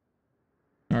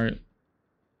 All right.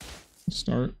 Let's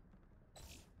start.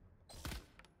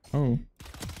 Oh.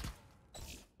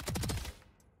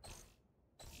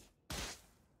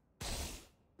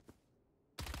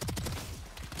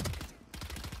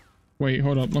 Wait,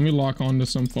 hold up. Let me lock on to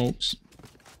some folks.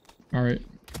 All right.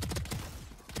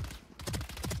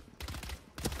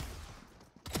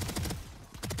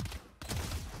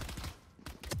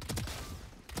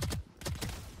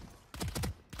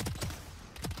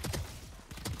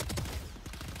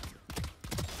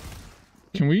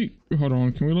 Can we, hold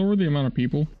on, can we lower the amount of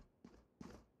people?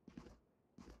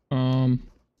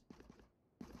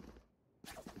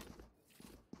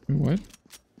 What?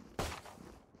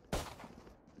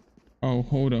 Oh,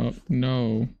 hold up.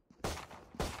 No.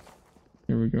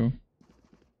 Here we go.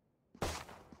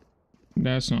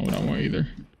 That's not what I want either.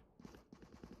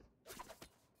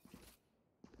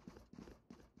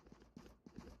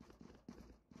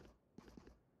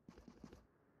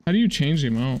 How do you change the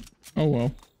amount? Oh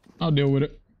well. I'll deal with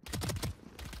it.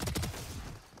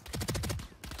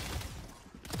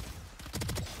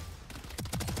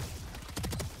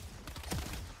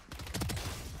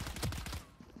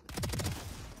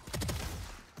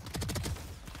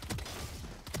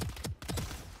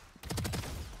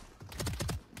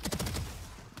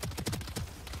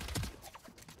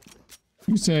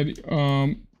 You said,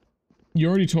 you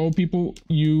already told people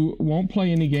you won't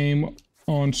play any game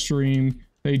on stream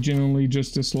they generally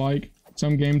just dislike.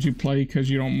 Some games you play because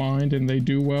you don't mind and they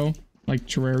do well, like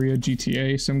Terraria,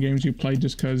 GTA. Some games you play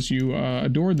just because you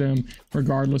adore them,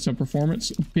 regardless of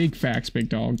performance. Big facts, big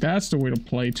dog. That's the way to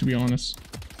play, to be honest.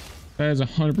 That is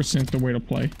 100% the way to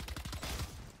play.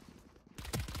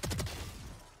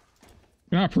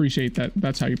 And I appreciate that.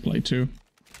 That's how you play, too.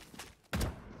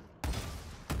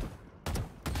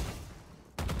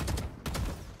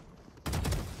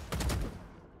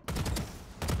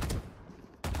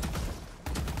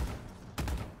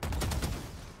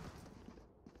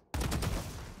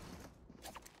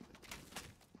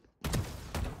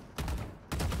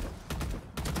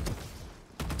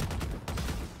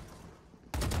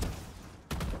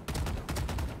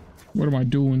 What am I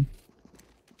doing?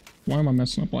 Why am I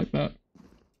messing up like that?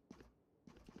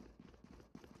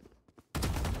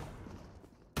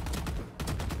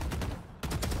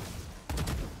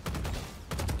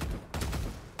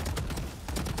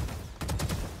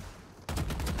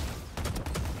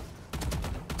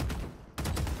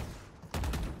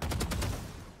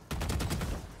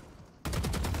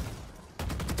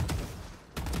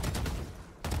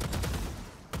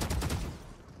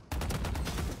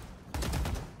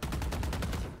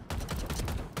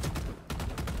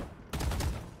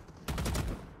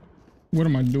 What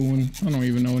am I doing? I don't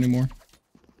even know anymore.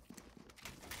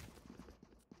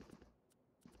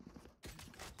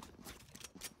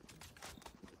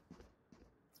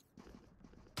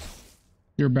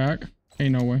 You're back?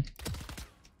 Ain't no way.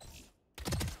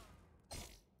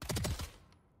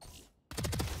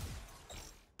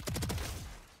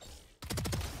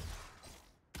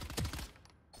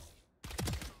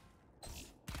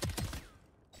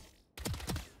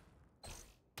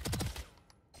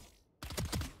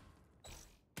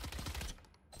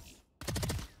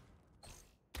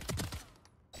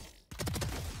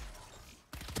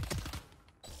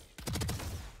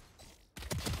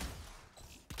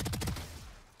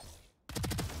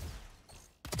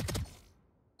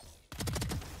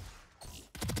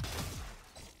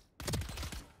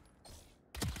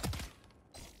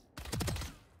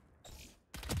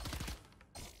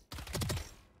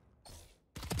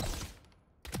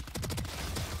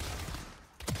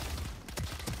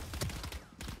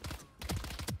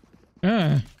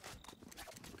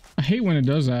 I hate when it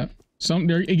does that.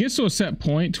 It gets to a set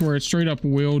point to where it straight up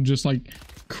will just like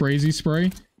crazy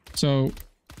spray. So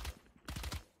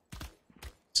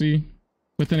see,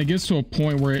 but then it gets to a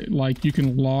point where it like you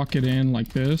can lock it in like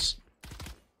this,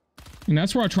 and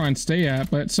that's where I try and stay at.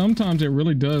 But sometimes it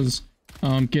really does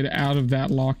get out of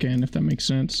that lock in, if that makes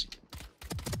sense.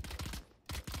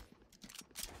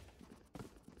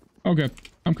 Okay,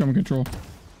 I'm coming control.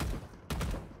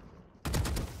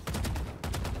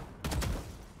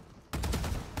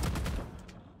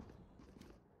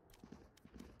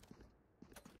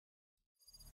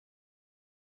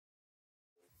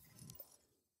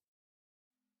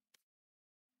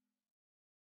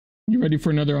 You ready for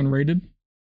another unrated?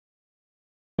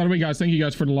 By the way, guys, thank you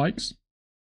guys for the likes.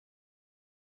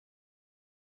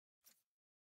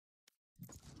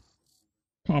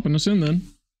 Popping us in then.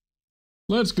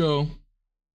 Let's go.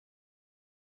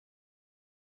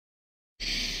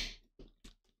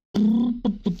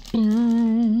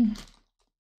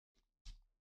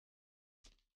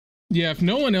 Yeah, if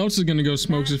no one else is gonna go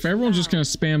smokes, if everyone's just gonna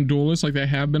spam duelists like they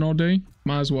have been all day,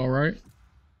 might as well, right?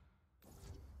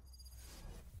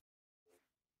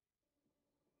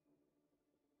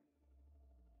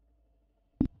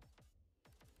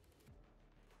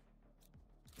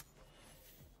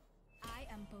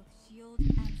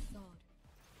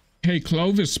 Hey,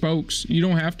 Clove is smokes. You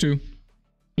don't have to.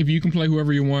 If you can play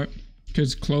whoever you want,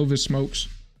 because Clove is smokes.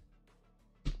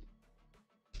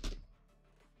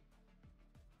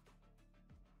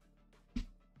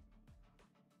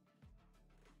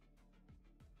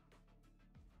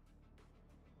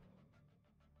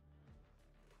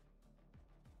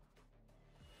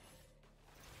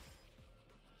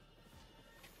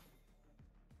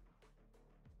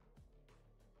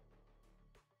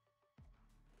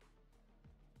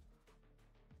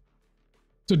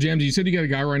 So Jamsy, you said you got a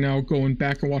guy right now going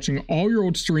back and watching all your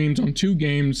old streams on 2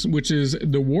 games, which is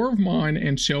The War of Mine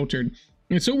and Sheltered.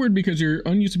 And it's so weird because you're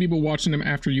unused to people watching them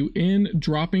after you and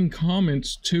dropping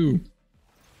comments too.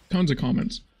 Tons of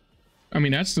comments. I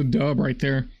mean, that's the dub right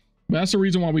there. But that's the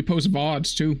reason why we post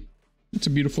VODs too. It's a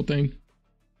beautiful thing.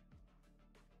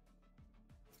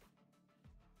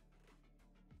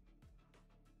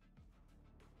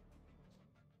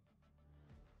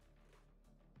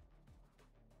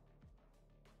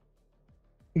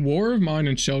 War of Mine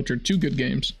and Sheltered, 2 good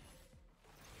games.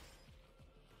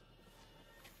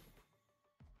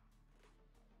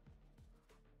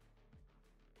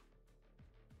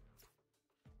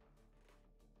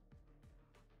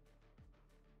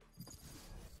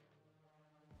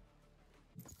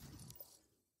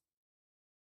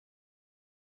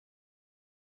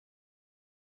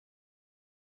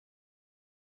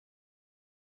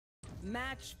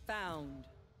 Match found.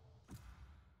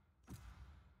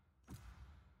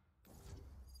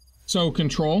 So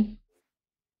control.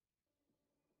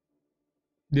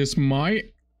 This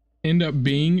might end up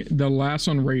being the last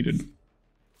unrated.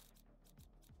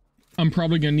 I'm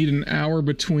probably gonna need an hour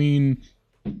between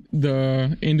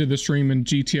the end of the stream and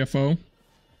GTFO.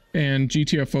 And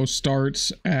GTFO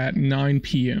starts at 9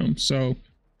 p.m. So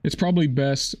it's probably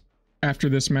best after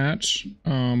this match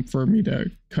for me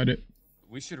to cut it.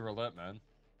 We should roulette, man.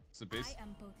 So I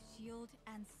am both shield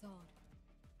and sword.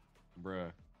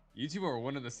 Bruh. You two are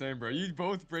one and the same, bro. You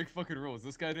both break fucking rules.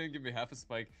 This guy didn't give me half a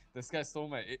spike. This guy stole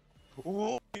my...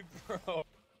 Whoa, bro.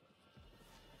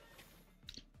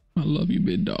 I love you,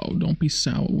 big dog. Don't be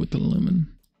sour with the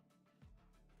lemon.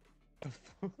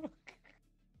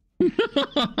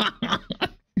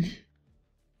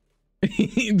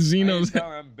 Zeno's...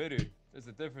 I'm bitter. There's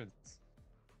a difference.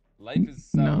 Life is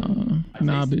sour.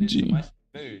 Nah, big G.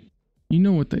 You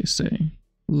know what they say.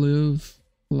 Live,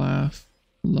 laugh,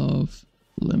 love,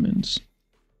 lemons. You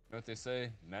know what they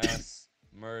say? Mass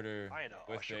murder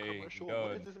with a gun.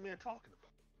 What is this man talking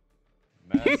about?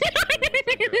 Mass murder with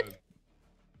a gun.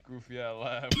 Goofy out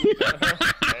laugh.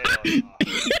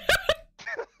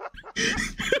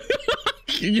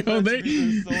 Yo, they...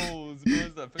 Their souls. Bro,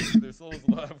 is that picture of their souls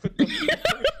alive with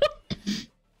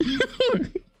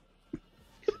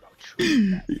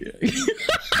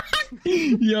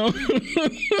Yo,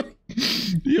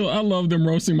 yo, I love them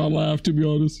roasting my laugh, to be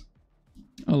honest.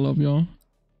 I love y'all.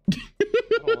 I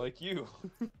don't like you.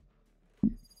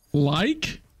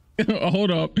 Like? Hold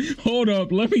up.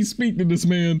 Let me speak to this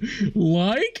man.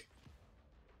 Like?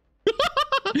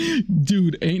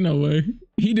 Dude, ain't no way.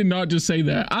 He did not just say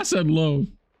that. I said love.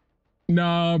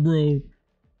 Nah, bro.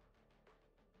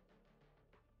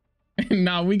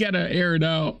 Nah, we gotta air it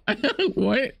out.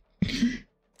 What?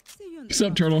 What's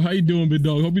up, Turtle? How you doing, big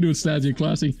dog? Hope you're doing snazzy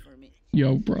classy.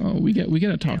 Yo, bro, we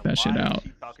gotta talk that shit out.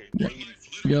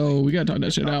 Yo, we gotta talk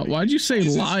that shit out. Why'd you say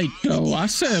like though? I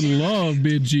said love,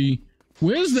 big G.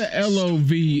 Where's the LOVE,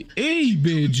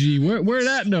 big G? Where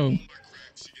that though?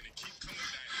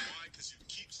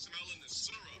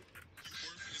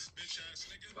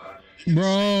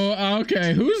 Bro,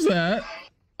 okay, who's that?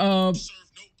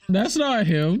 That's not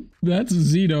him. That's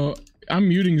Zeno. I'm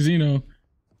muting Zeno.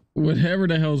 Whatever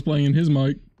the hell's playing in his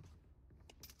mic.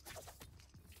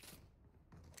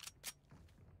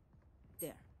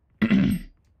 There.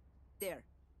 There.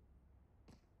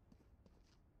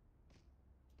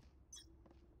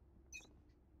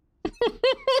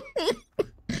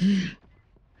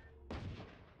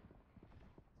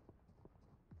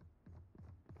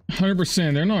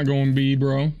 100%. They're not going B,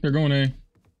 bro. They're going A.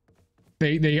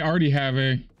 They already have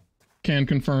A. Can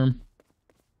confirm.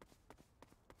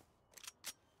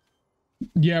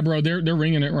 Yeah, bro. They're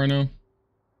ringing it right now.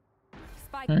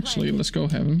 Actually, let's go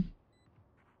heaven.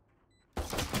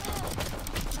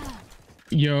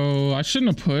 Yo, I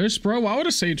shouldn't have pushed, bro. Why would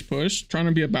a sage push? Trying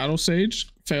to be a battle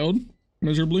sage. Failed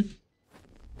miserably.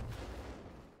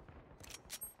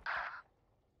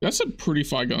 That's a pretty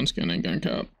fly gun skin, ain't gonna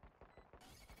cap.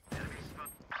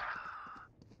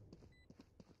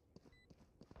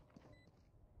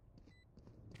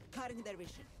 Cutting their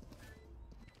vision.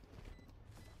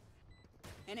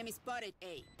 Enemy spotted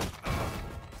A.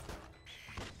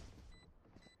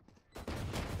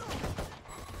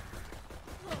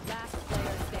 Last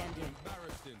player standing.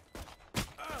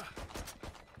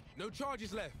 No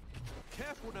charges left.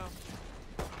 Careful now.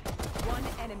 One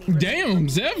enemy. Damn,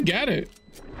 Zev got it.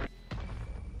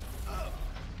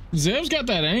 Zev's got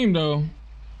that aim though.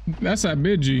 That's that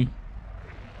big G.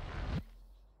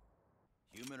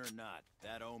 Human or not,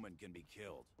 that omen can be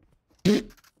killed.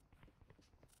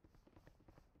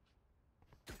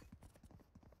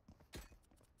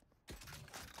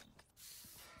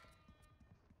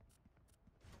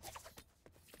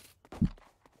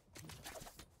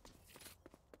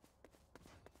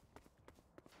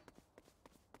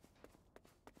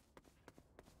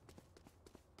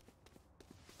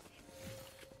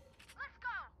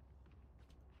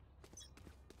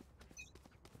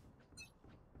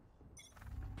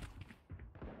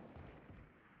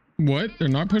 What? They're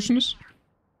not pushing us?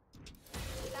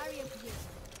 Barrier here.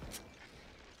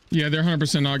 Yeah, they're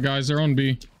 100% not, guys. They're on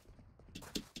B.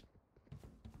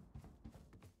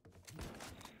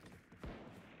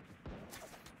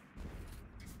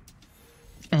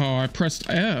 Oh, I pressed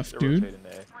F, They're dude. rotating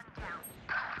A.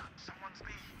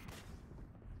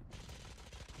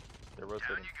 They're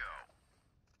rotating.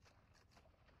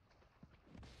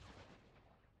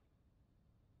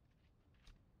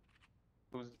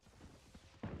 Who's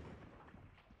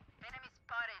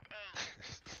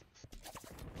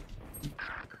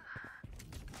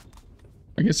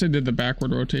I guess I did the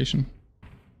backward rotation.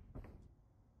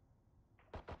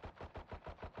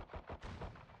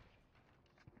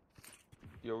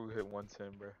 Yo, we hit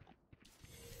 110, bro.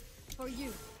 For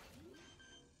you.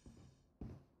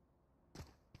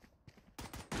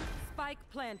 Spike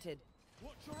planted.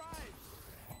 Watch your eyes.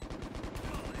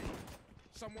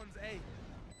 Someone's A.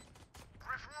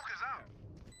 Griff Walker's out.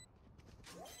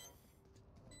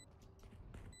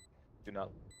 Do not.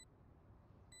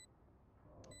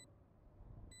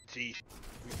 T.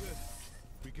 We good.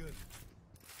 We good.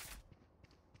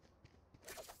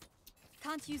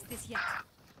 Can't use this yet.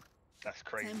 That's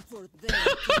crazy. Time for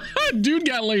them. Dude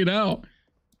got laid out.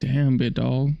 Damn, big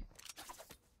dog.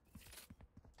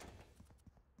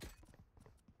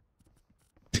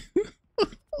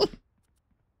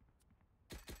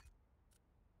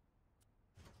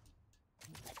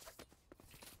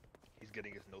 He's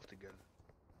getting his nose together.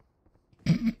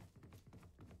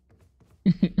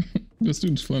 This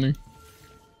dude's funny.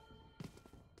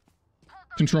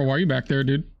 Control, why are you back there,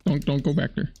 dude? Don't go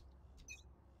back there.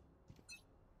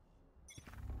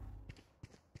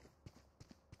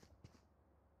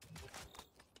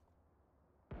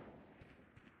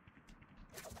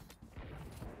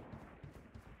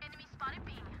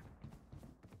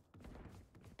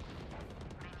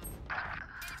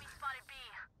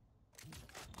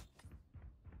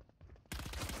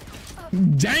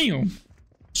 Damn!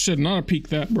 Should not have peeked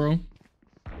that, bro.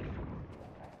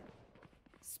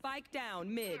 Spike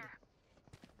down mid.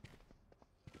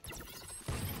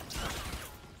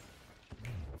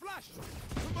 Flash.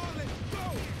 Come on, let's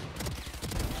go.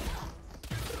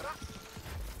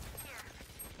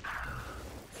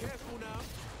 Careful now.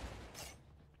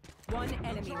 One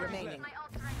enemy remaining.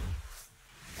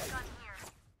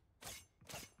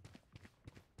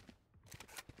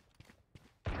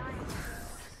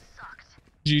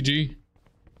 GG.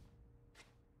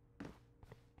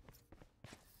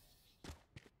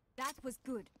 That was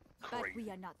good, but Crazy. we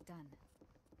are not done.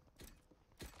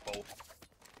 Both.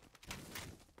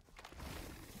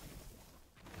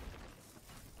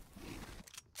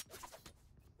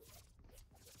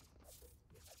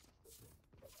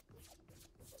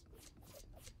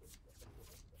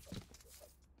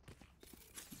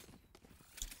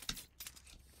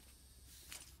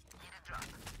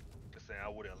 Just saying, I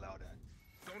wouldn't allow that.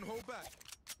 Don't hold back.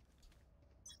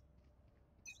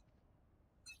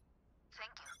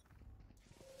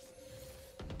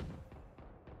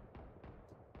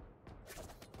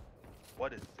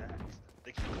 What is that?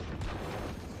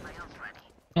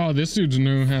 Oh, this dude's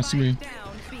new. Has to be. Spike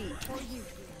down B. For you.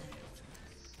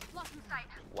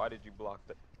 Why did you block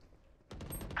that?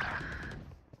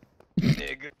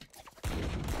 Nigga.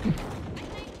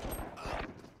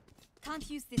 Can't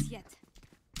use this yet.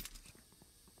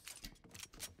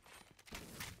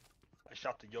 I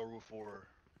shot the Yoru for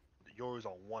the Yoru's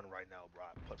on 1 right now, bro.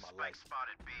 I put my life.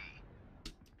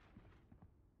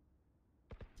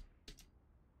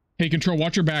 Hey, Control,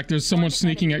 watch your back. There's someone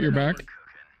sneaking at your back.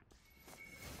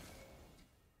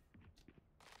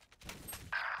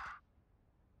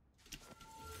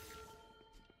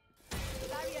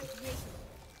 Barrier created.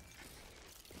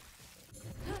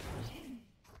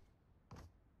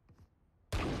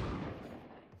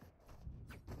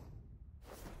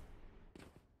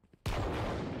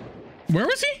 Where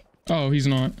was he? Oh, he's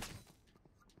not.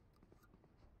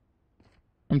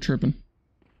 I'm tripping.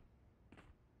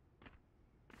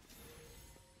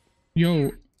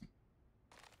 Yo,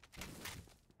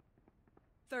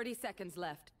 30 seconds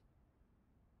left.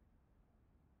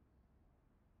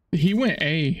 he went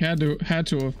A. Had to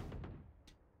have.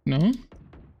 No?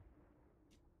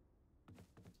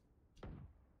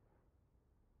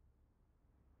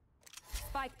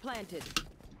 Spike planted.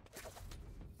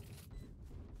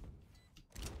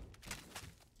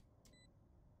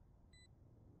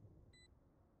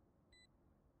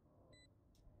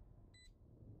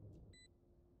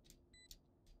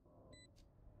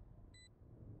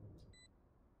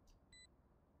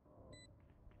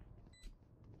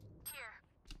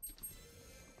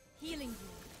 Healing you.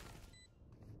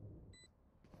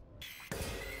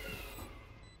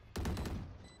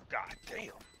 God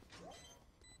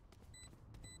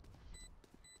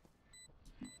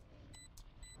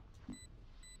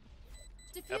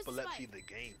Defuse Epilepsy spike.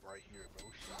 the game right here, bro.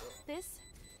 Shut up. This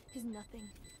is nothing.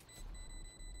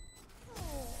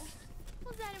 Oh,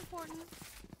 was that important?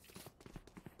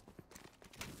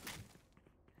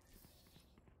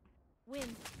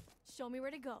 Win. Show me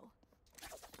where to go.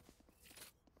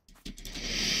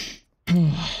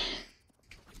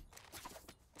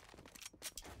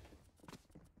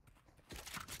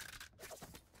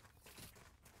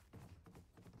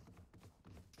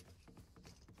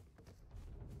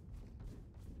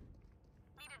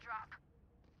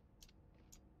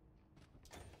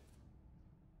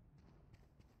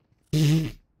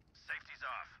 Safety's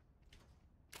off.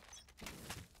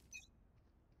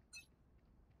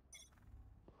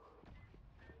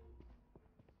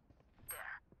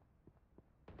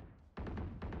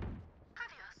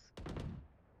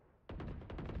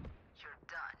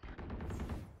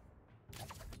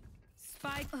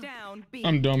 Spike down B.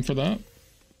 I'm dumb for that.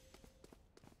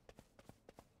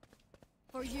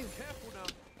 For you. Careful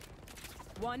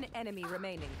now. One enemy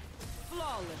remaining.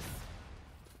 Flawless.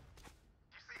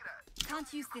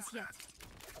 Can't use this yet.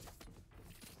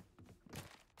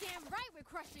 Damn right we're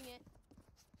crushing it.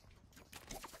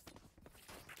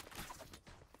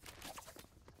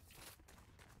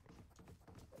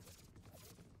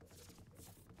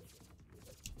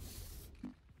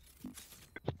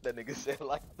 That nigga said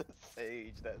like the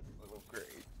Sage. That's so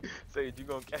great. Sage, you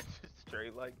gonna catch it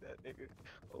straight like that, nigga?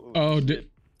 Oh,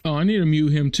 oh, I need to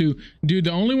mute him too, dude.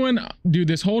 The only one, dude.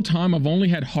 This whole time I've only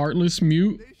had Heartless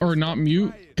mute or not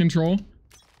mute control.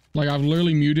 Like I've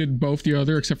literally muted both the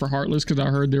other except for Heartless because I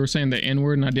heard they were saying the N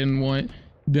word and I didn't want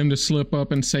them to slip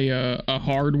up and say a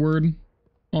hard word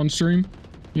on stream.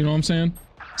 You know what I'm saying?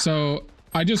 So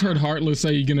I just heard Heartless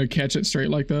say you're gonna catch it straight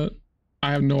like that.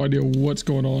 I have no idea what's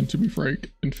going on, to be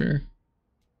frank and fair.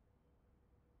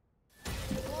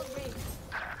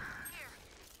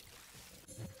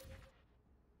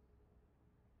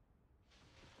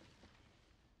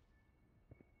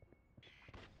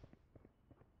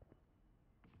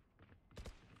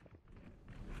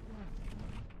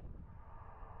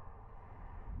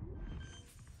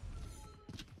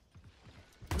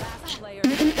 Last player.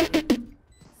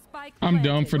 Spike I'm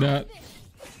dumb planted. for that.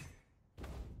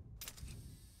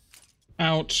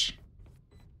 Ouch.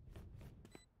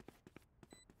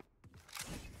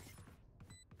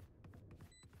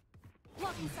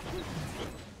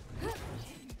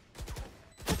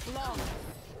 Flawless.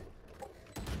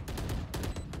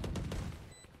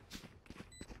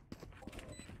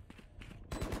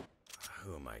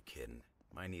 Who am I kidding?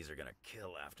 My knees are gonna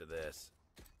kill after this.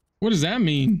 What does that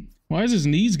mean? Why is his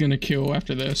knees gonna kill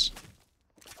after this?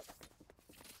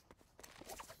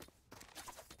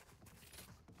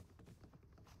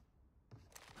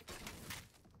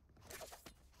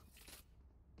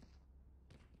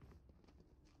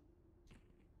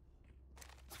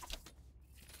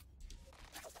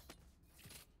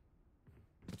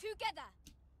 Together.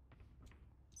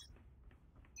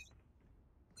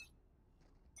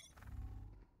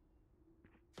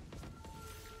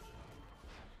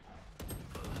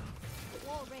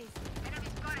 Wall raised. Enemy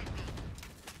spotted me.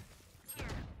 Here.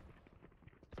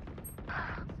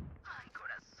 Ay,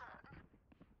 corazón.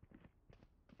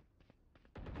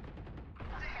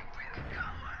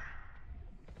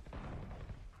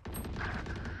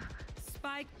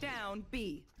 Spike down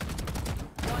B.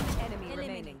 One enemy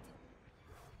remaining.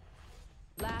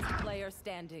 Last player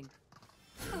standing.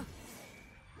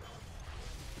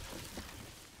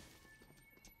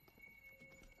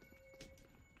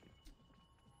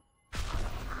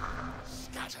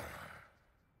 Scatter.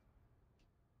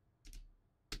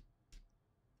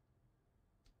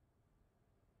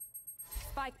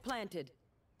 Spike planted.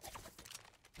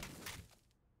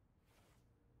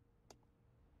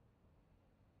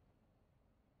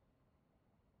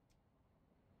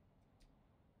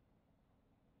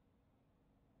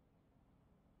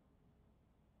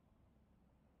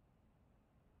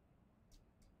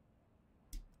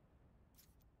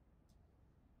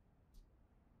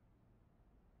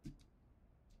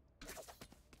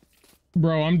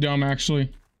 Bro, I'm dumb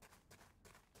actually.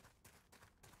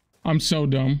 I'm so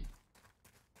dumb.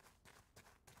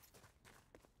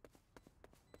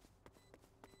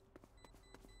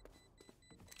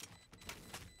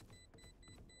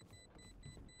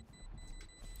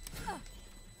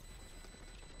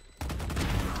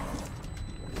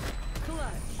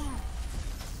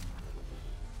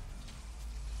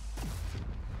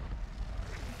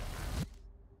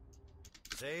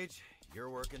 Sage, you're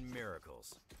working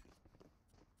miracles.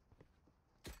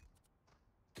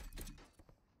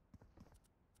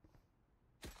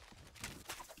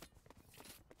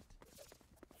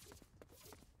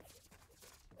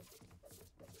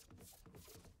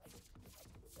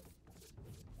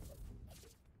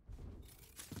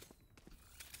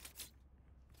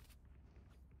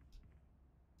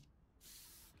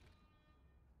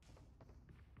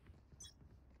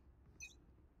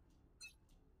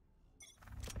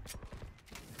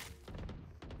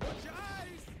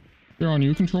 They're on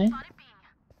you, control.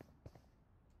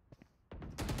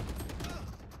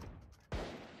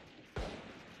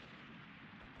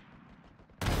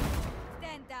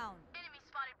 Stand down. Enemy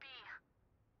spotted B.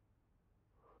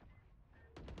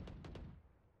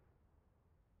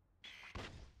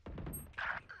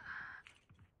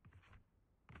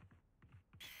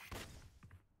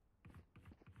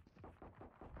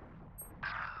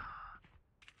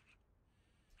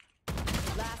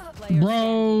 Last player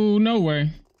Bro, no way.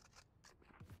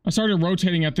 I started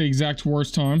rotating at the exact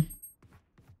worst time.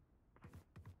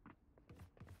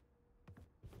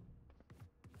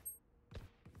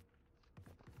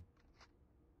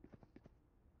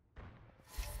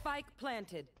 Spike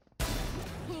planted.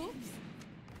 Oops.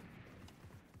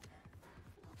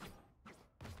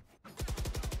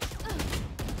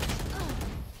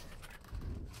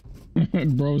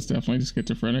 Bro is definitely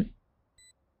schizophrenic.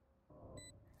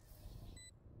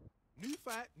 New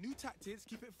fight, new tactics,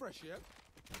 keep it fresh, yeah?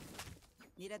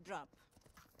 Need a drop.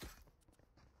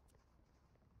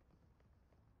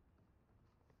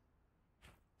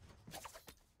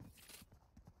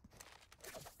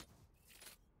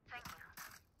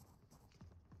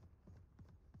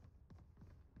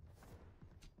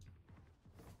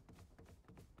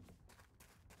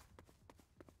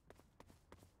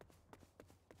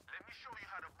 Let me show you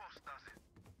how the boss does it.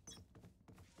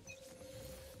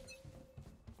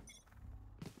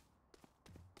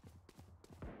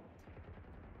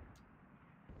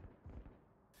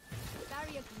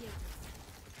 Barrier created.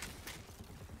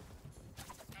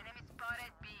 Enemy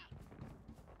spotted B.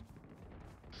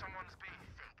 Someone's B.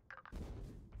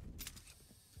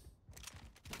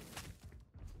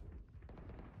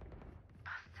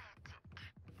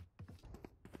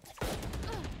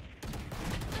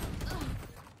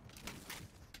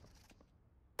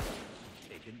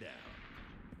 Taken down.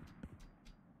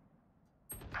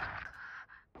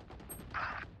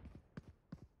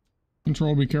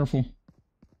 Control, be careful.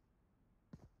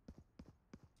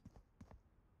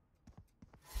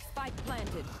 Spike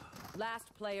planted.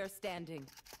 Last player standing.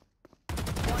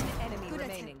 One enemy Good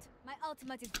remaining. attempt. My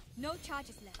ultimate is no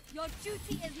charges left. Your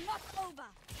duty is not over.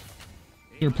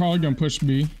 They're probably gonna push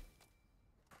B.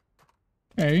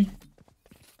 A.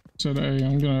 Said A,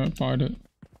 I'm gonna fight it.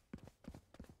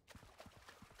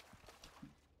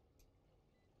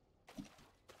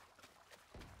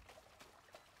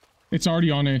 It's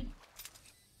already on A.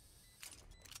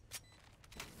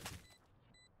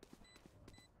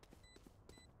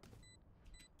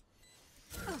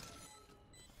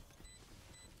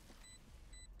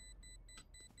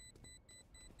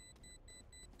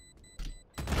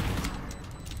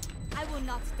 I will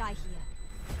not die here.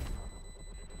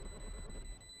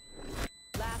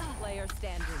 Last player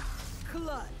standing.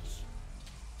 Clutch.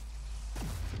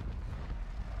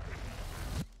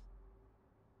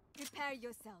 Prepare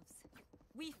yourselves.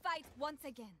 We fight once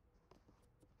again.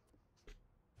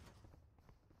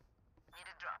 Need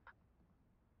a drop.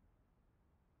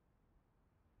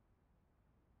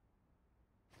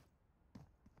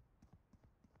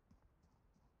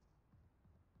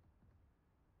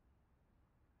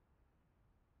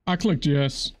 I clicked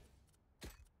yes.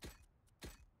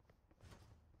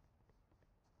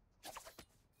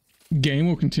 Game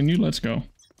will continue. Let's go.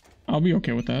 I'll be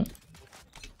okay with that.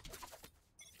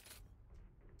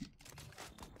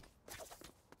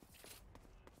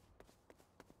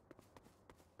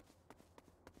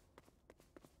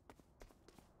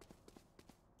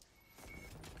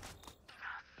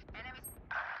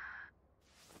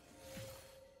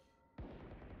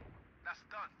 That's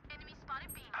done. Enemy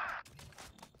spotted B.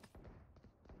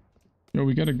 Yo,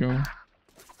 we gotta go.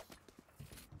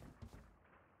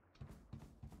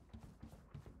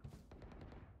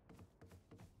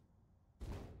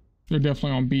 They're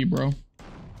definitely on B, bro. Enemy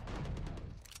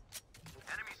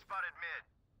spotted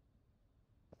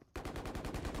mid.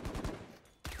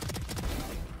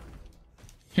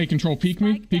 Hey, control, peek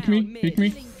me, peek me, peek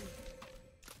me.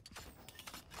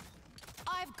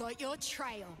 I've got your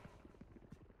trail.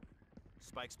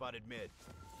 Spike spotted mid.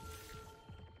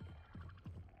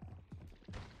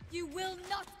 You will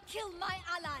not kill my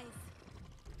allies.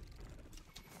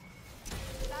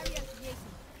 Barrier created.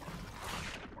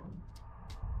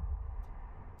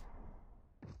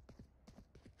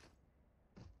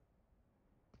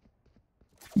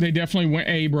 They definitely went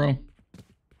A, bro.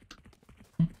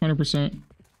 100%.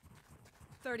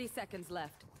 30 seconds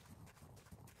left.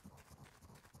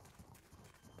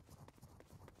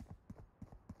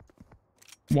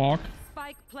 Walk.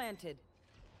 Spike planted.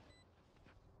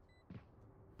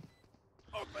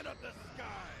 Open up the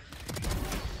sky.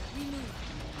 We move.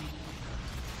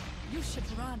 You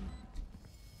should run.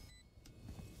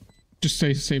 Just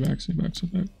stay back, stay back, stay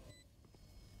back.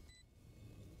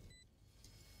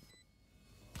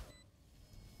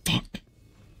 Fuck.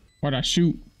 Why'd I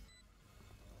shoot?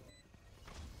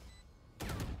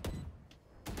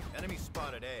 Enemy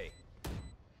spotted A.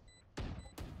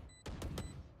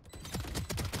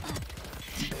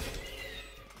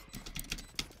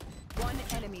 One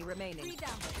enemy remaining. 3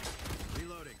 down.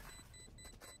 Reloading.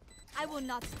 I will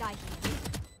not die here.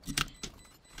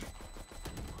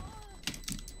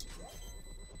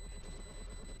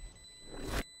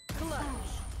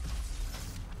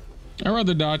 I'd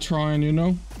rather die trying, you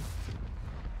know?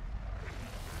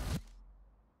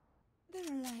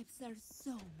 Their lives are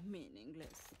so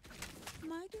meaningless.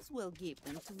 Might as well give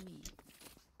them to me.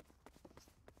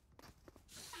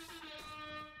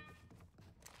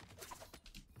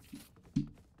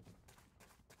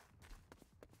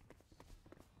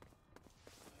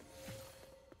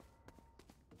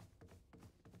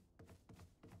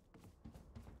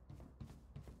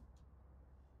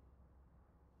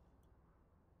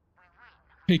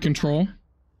 Hey, control.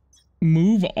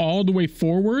 Move all the way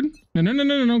forward.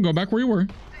 No. Go back where you were.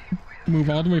 Move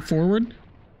all the way forward.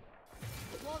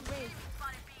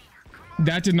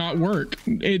 That did not work.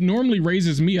 It normally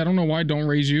raises me. I don't know why it don't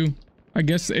raise you. I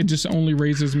guess it just only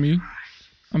raises me.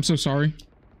 I'm so sorry.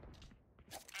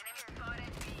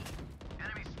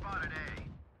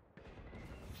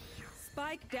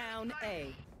 Spike down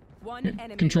A. One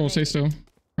enemy Control, stay remaining. still.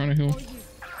 Trying to heal.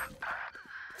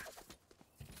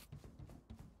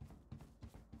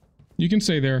 You can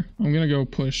stay there. I'm gonna go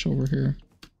push over here.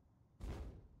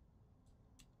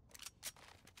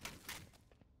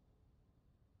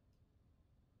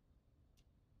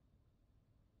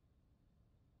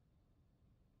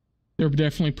 They're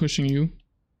definitely pushing you.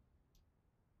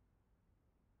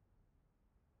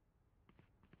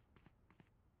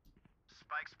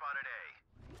 Spike spotted A.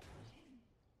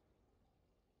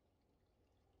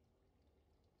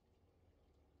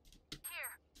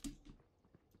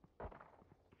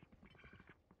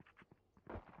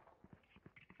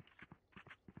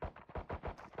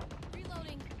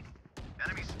 Reloading.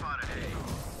 Enemy spotted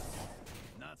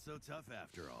A. Not so tough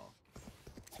after all.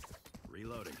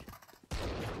 Reloading.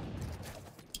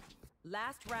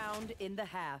 Last round in the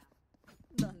half.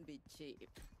 Don't be cheap.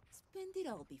 Spend it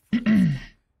all before it's done.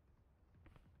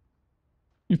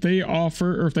 If they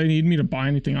offer or if they need me to buy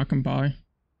anything, I can buy.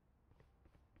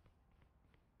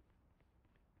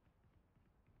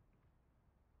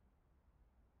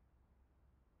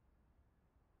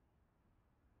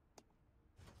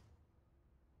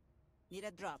 Need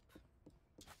a drop.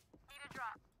 Need a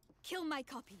drop. Kill my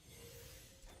copy.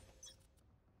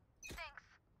 Thanks.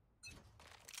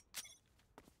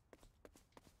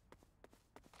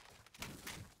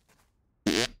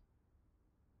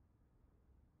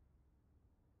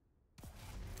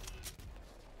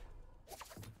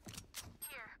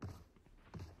 Here.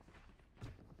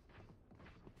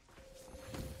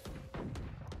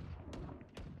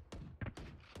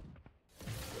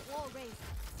 Wall raised.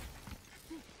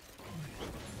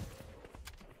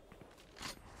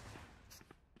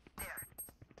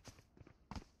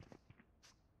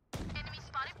 Enemy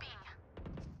spotted B.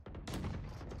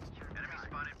 Enemy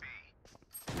spotted B.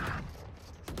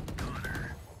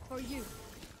 For you.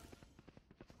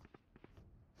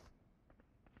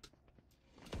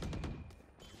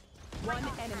 One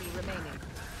enemy remaining.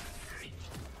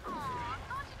 Aw,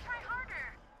 thought you'd try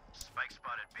harder. Spike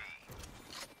spotted B.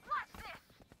 Watch this.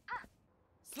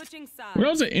 Switching sides. Well,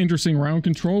 that was an interesting round.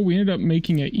 Control. We ended up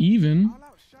making it even.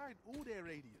 I'll outshine all their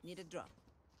radius. Need a drop.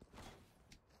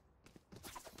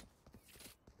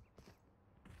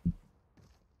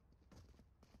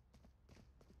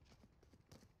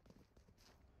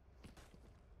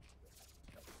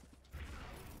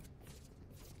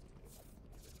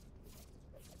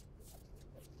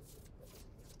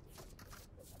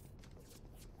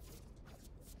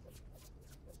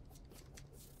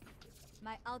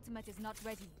 My ultimate is not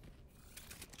ready.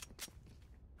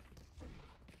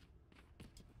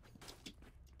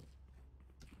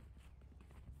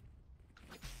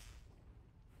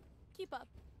 Keep up.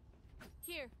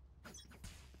 Here.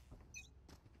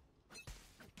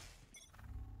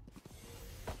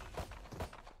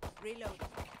 Reload.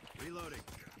 Reloading.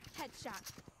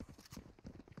 Headshot.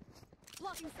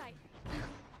 Blocking sight.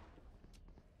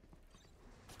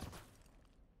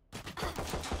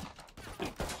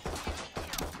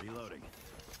 Reloading.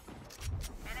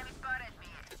 Enemy spotted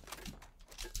mid.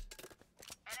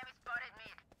 Enemy spotted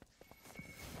mid.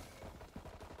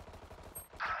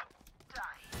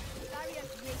 Die. Barrier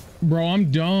created. Bro,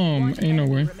 I'm dumb. One Ain't no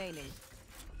enemy way. remaining.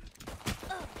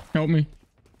 Help me.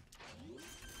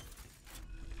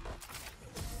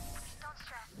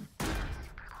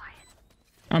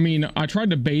 I mean, I tried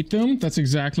to bait them. That's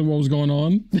exactly what was going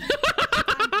on.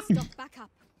 Stop, back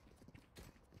up.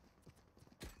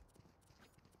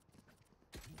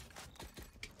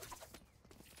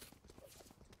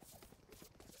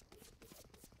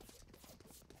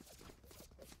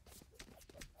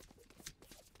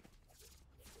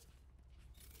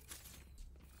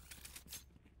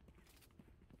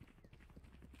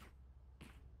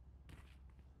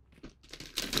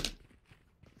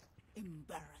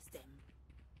 Embarrass them.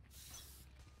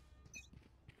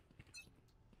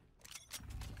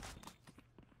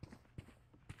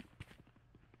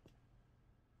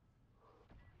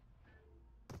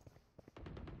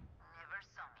 Never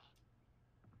saw me.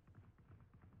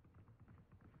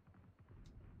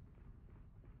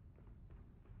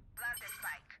 Plant the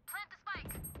spike. Plant the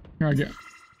spike. Here I get.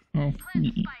 Oh,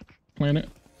 plant it.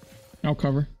 I'll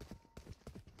cover.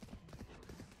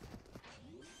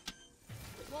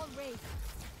 Wall raised.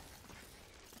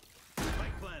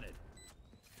 Spike planted.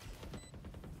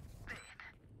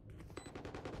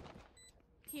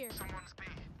 Here. Someone's B.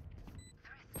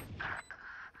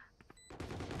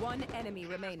 One enemy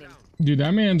remaining. Dude,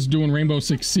 that man's doing Rainbow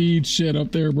Six Siege shit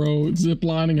up there, bro. Zip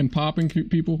lining and popping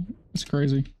people. It's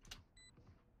crazy.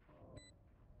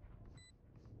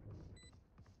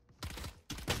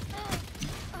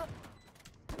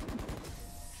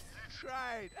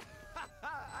 Tried.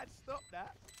 I'd stop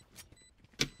that.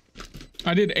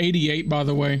 I did 88, by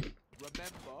the way.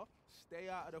 Remember, stay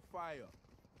out of the fire.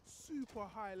 Super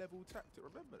high level tactic.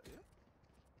 Remember that, yeah?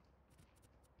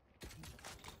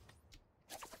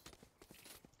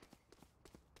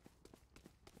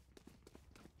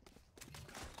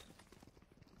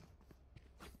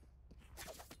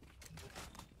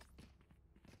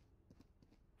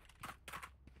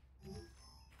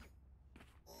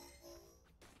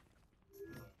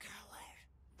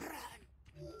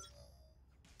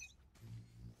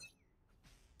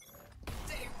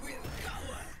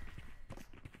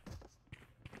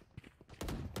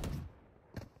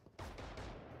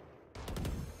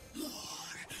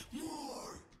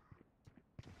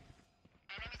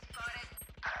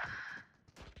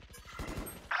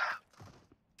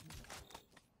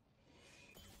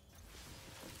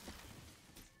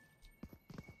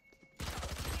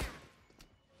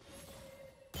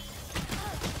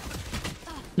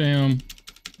 Damn.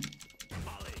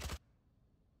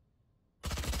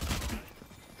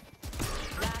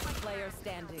 Last player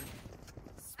standing.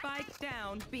 Spike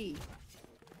down B.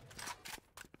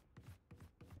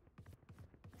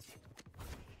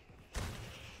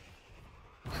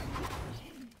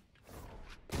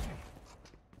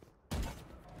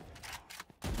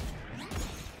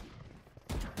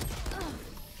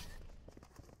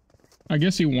 I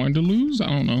guess he wanted to lose? I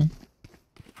don't know.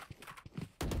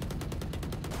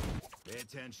 Pay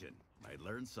attention. Might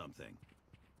learn something.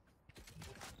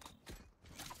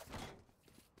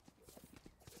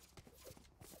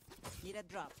 Need a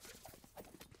drop.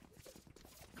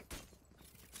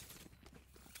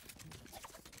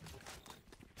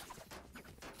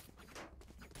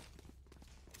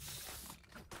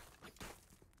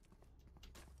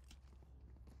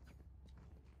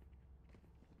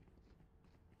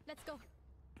 Let's go.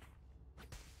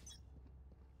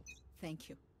 Thank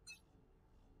you.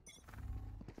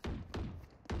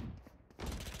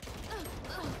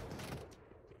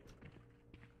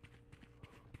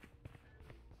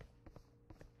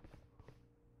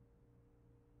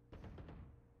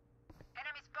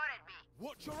 Enemy spotted me.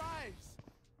 Watch your eyes.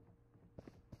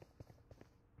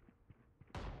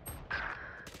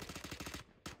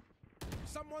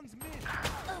 Someone's mid.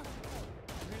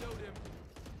 Reload him.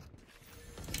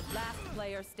 Last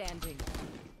player standing.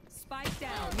 Spike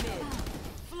down mid.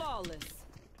 Flawless.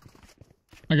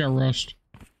 I got rushed.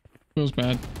 Feels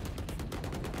bad.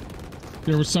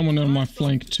 There was someone on my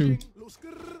flank too.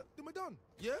 Then we're done.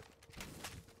 Yeah?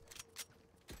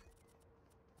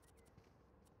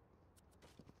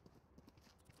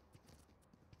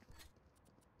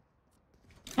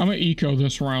 I'm gonna eco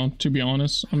this round, to be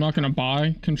honest. I'm not gonna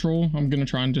buy control. I'm gonna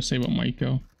try and just save up my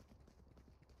eco.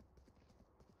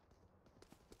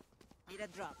 Need a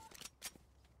drop.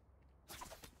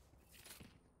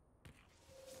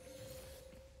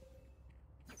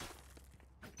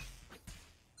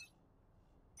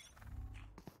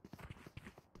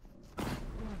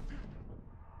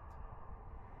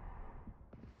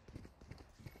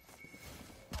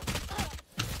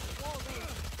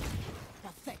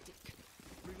 Pathetic.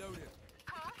 Reload him.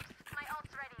 Cool. My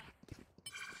ult's ready.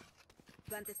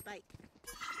 Plant the spike.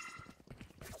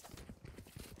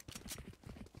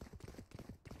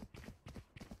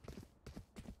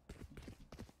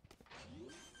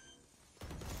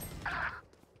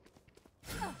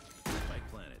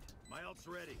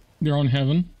 ready. They're on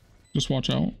heaven. Just watch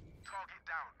out. Target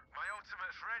down. My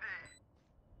ultimate's ready.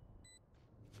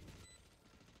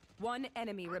 One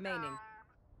enemy remaining.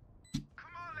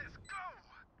 Come on, let's go.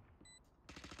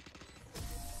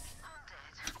 I'm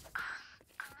dead.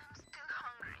 I'm still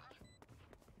hungry.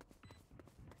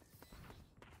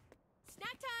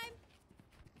 Snack time.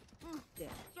 There.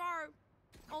 Sorry,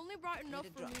 only brought enough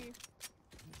Need a for drop. me.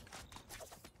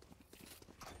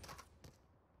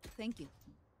 Thank you.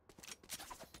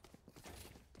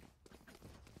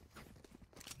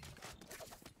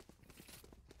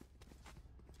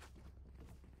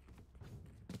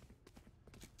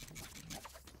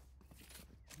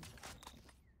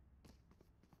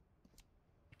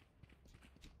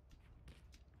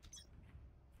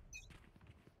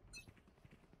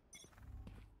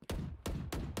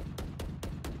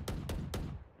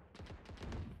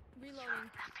 Reloading.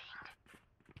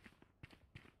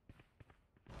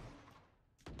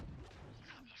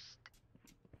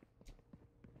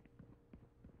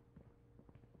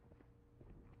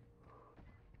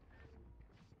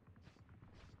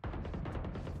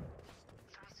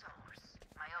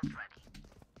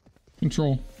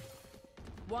 Control.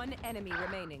 One enemy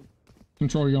remaining.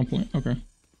 Control your gunpoint. Okay.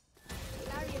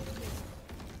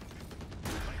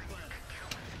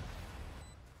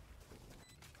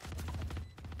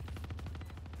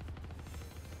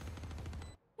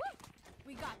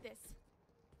 We got this.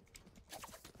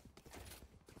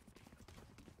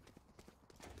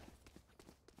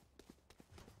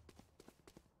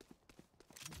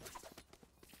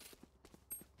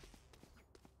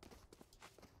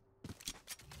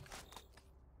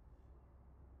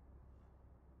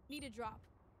 Need a drop.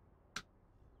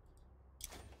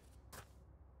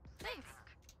 Thanks.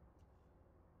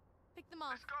 Pick them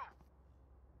off. Let's go.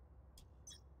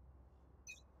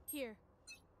 Here.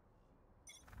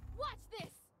 Watch this.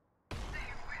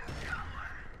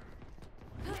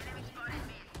 Enemy spotted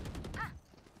me.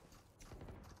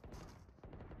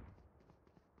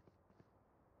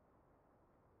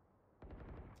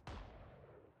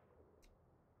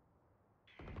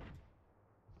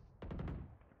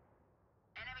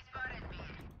 Enemy spotted me.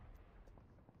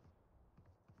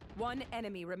 One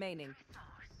enemy remaining.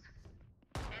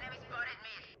 Enemy spotted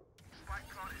me. Spike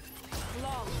planted.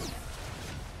 Long.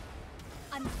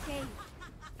 Unscathed.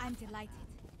 I'm delighted.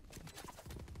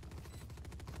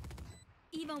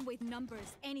 Even with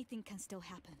numbers, anything can still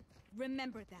happen.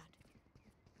 Remember that.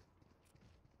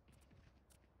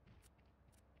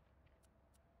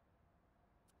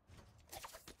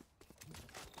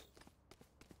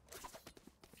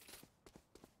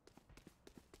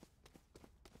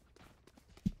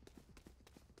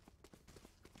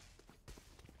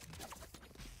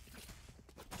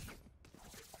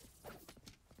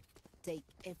 Take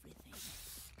everything.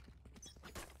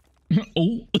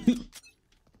 Oh.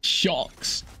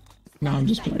 Shocks. Nah, I'm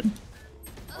just playing.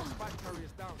 Spike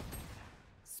carriers down.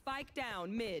 Spike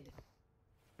down mid.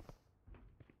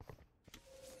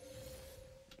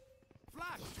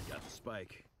 Flash. You got the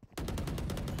spike.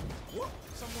 What?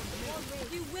 Someone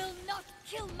You will not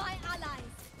kill my allies.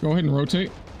 Go ahead and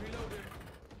rotate. reloading.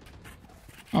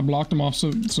 I blocked him off so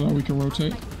that we can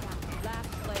rotate.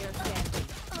 Last player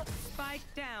standing.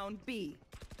 Spike down B.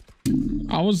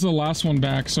 I was the last one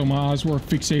back, so my eyes were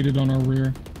fixated on our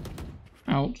rear.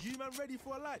 Out. You man ready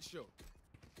for a light show?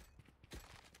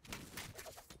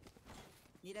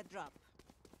 Need a drop.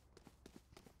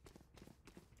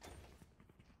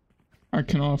 I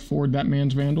cannot afford that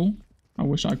man's vandal. I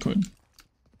wish I could.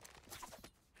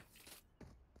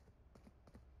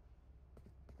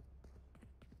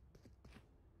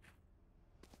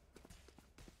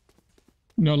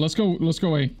 No, let's go A. Let's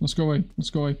go A. Let's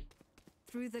go A.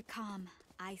 Through the calm,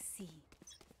 I see.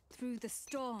 Through the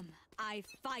storm, I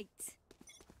fight.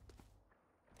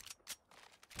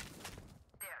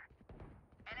 There.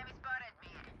 Enemy spotted me.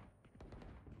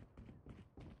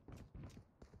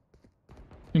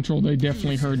 Control, they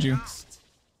definitely heard you.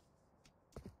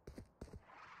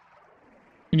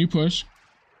 Can you push?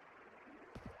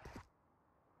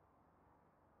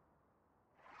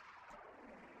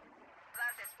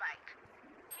 Plant the spike.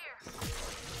 Here.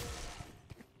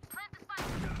 Plant the spike.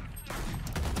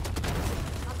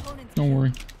 Opponent. Don't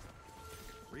worry.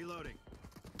 Reloading.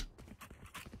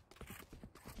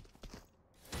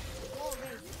 Wall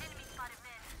raised. Enemy spotted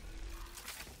mid.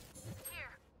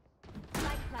 Here.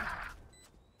 Light planted.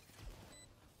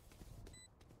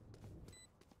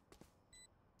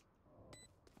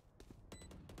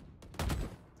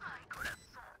 Ay,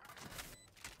 corazón.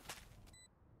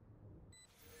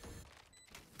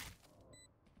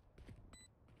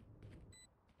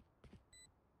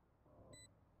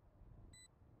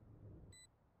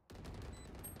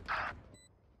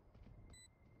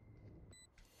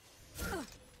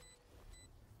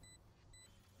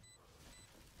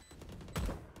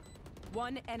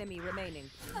 One enemy remaining.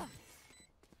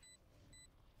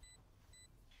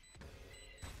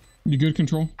 You good,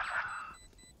 Control?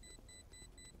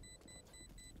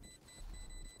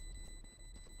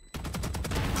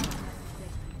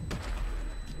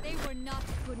 They were not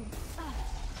good enough.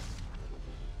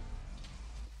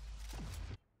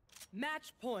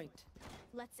 Match point.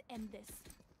 Let's end this.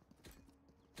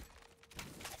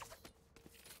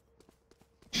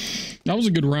 That was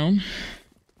a good round.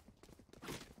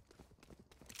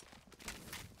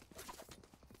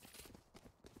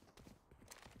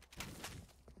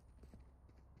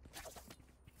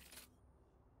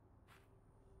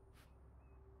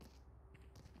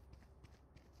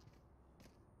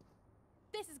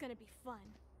 This is gonna be fun.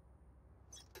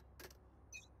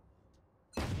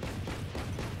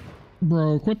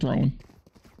 Bro, quit throwing.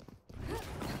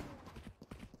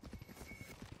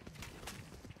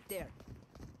 There.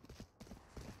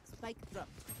 Spike drop.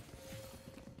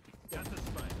 Got the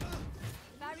spike.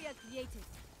 Barrier created.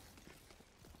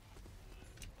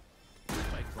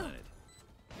 Spike planted.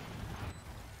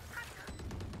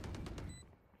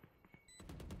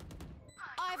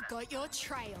 I've got your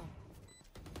trail.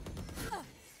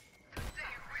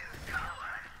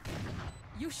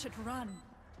 You should run.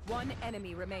 One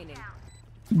enemy remaining.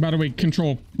 By the way,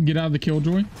 Control, get out of the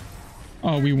killjoy.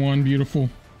 Oh, we won. Beautiful.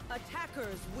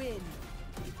 Attackers win.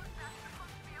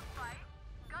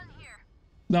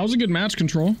 That was a good match,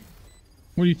 Control.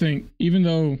 What do you think? Even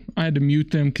though I had to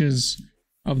mute them because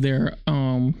of their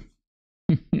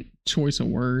choice of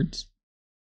words.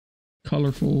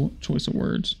 Colorful choice of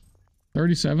words.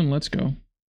 37, let's go.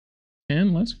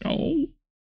 10, let's go.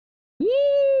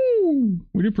 Woo!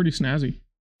 We did pretty snazzy.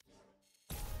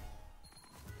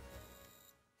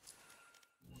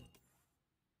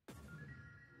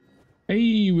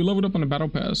 Hey, we leveled up on the battle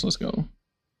pass. Let's go.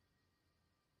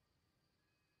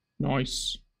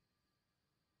 Nice.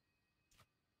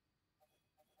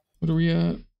 What are we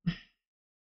at?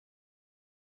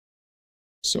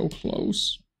 So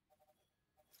close.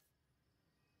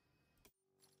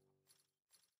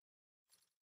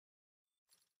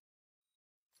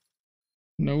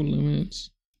 No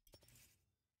limits.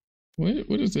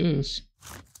 What is this?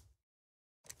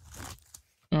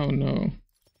 Oh no.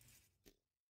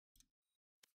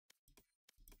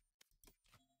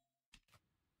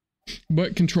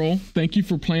 But Control, thank you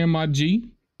for playing my G.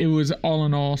 It was all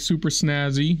in all super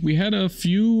snazzy. We had a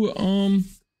few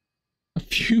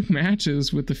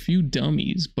matches with a few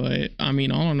dummies, but I mean,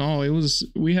 all in all,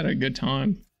 we had a good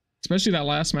time. Especially that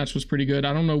last match was pretty good.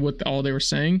 I don't know what all they were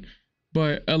saying,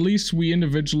 but at least we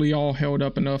individually all held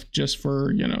up enough just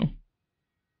for, you know,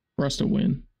 for us to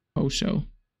win post show.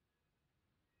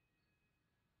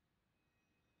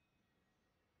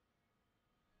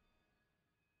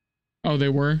 Oh, they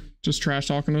were just trash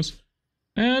talking us.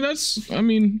 And I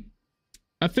mean,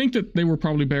 I think that they were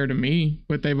probably better than me,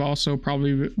 but they've also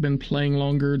probably been playing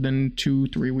longer than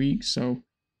 2-3 weeks. So,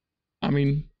 I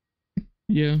mean,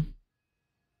 yeah.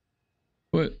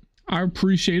 But I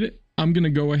appreciate it. I'm going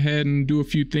to go ahead and do a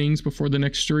few things before the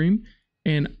next stream.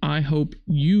 And I hope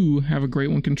you have a great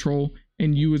one, Control,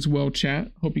 and you as well,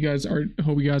 chat. Hope you guys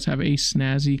have a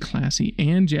snazzy, classy,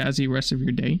 and jazzy rest of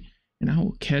your day. And I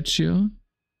will catch you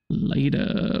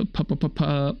later.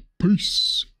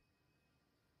 Peace.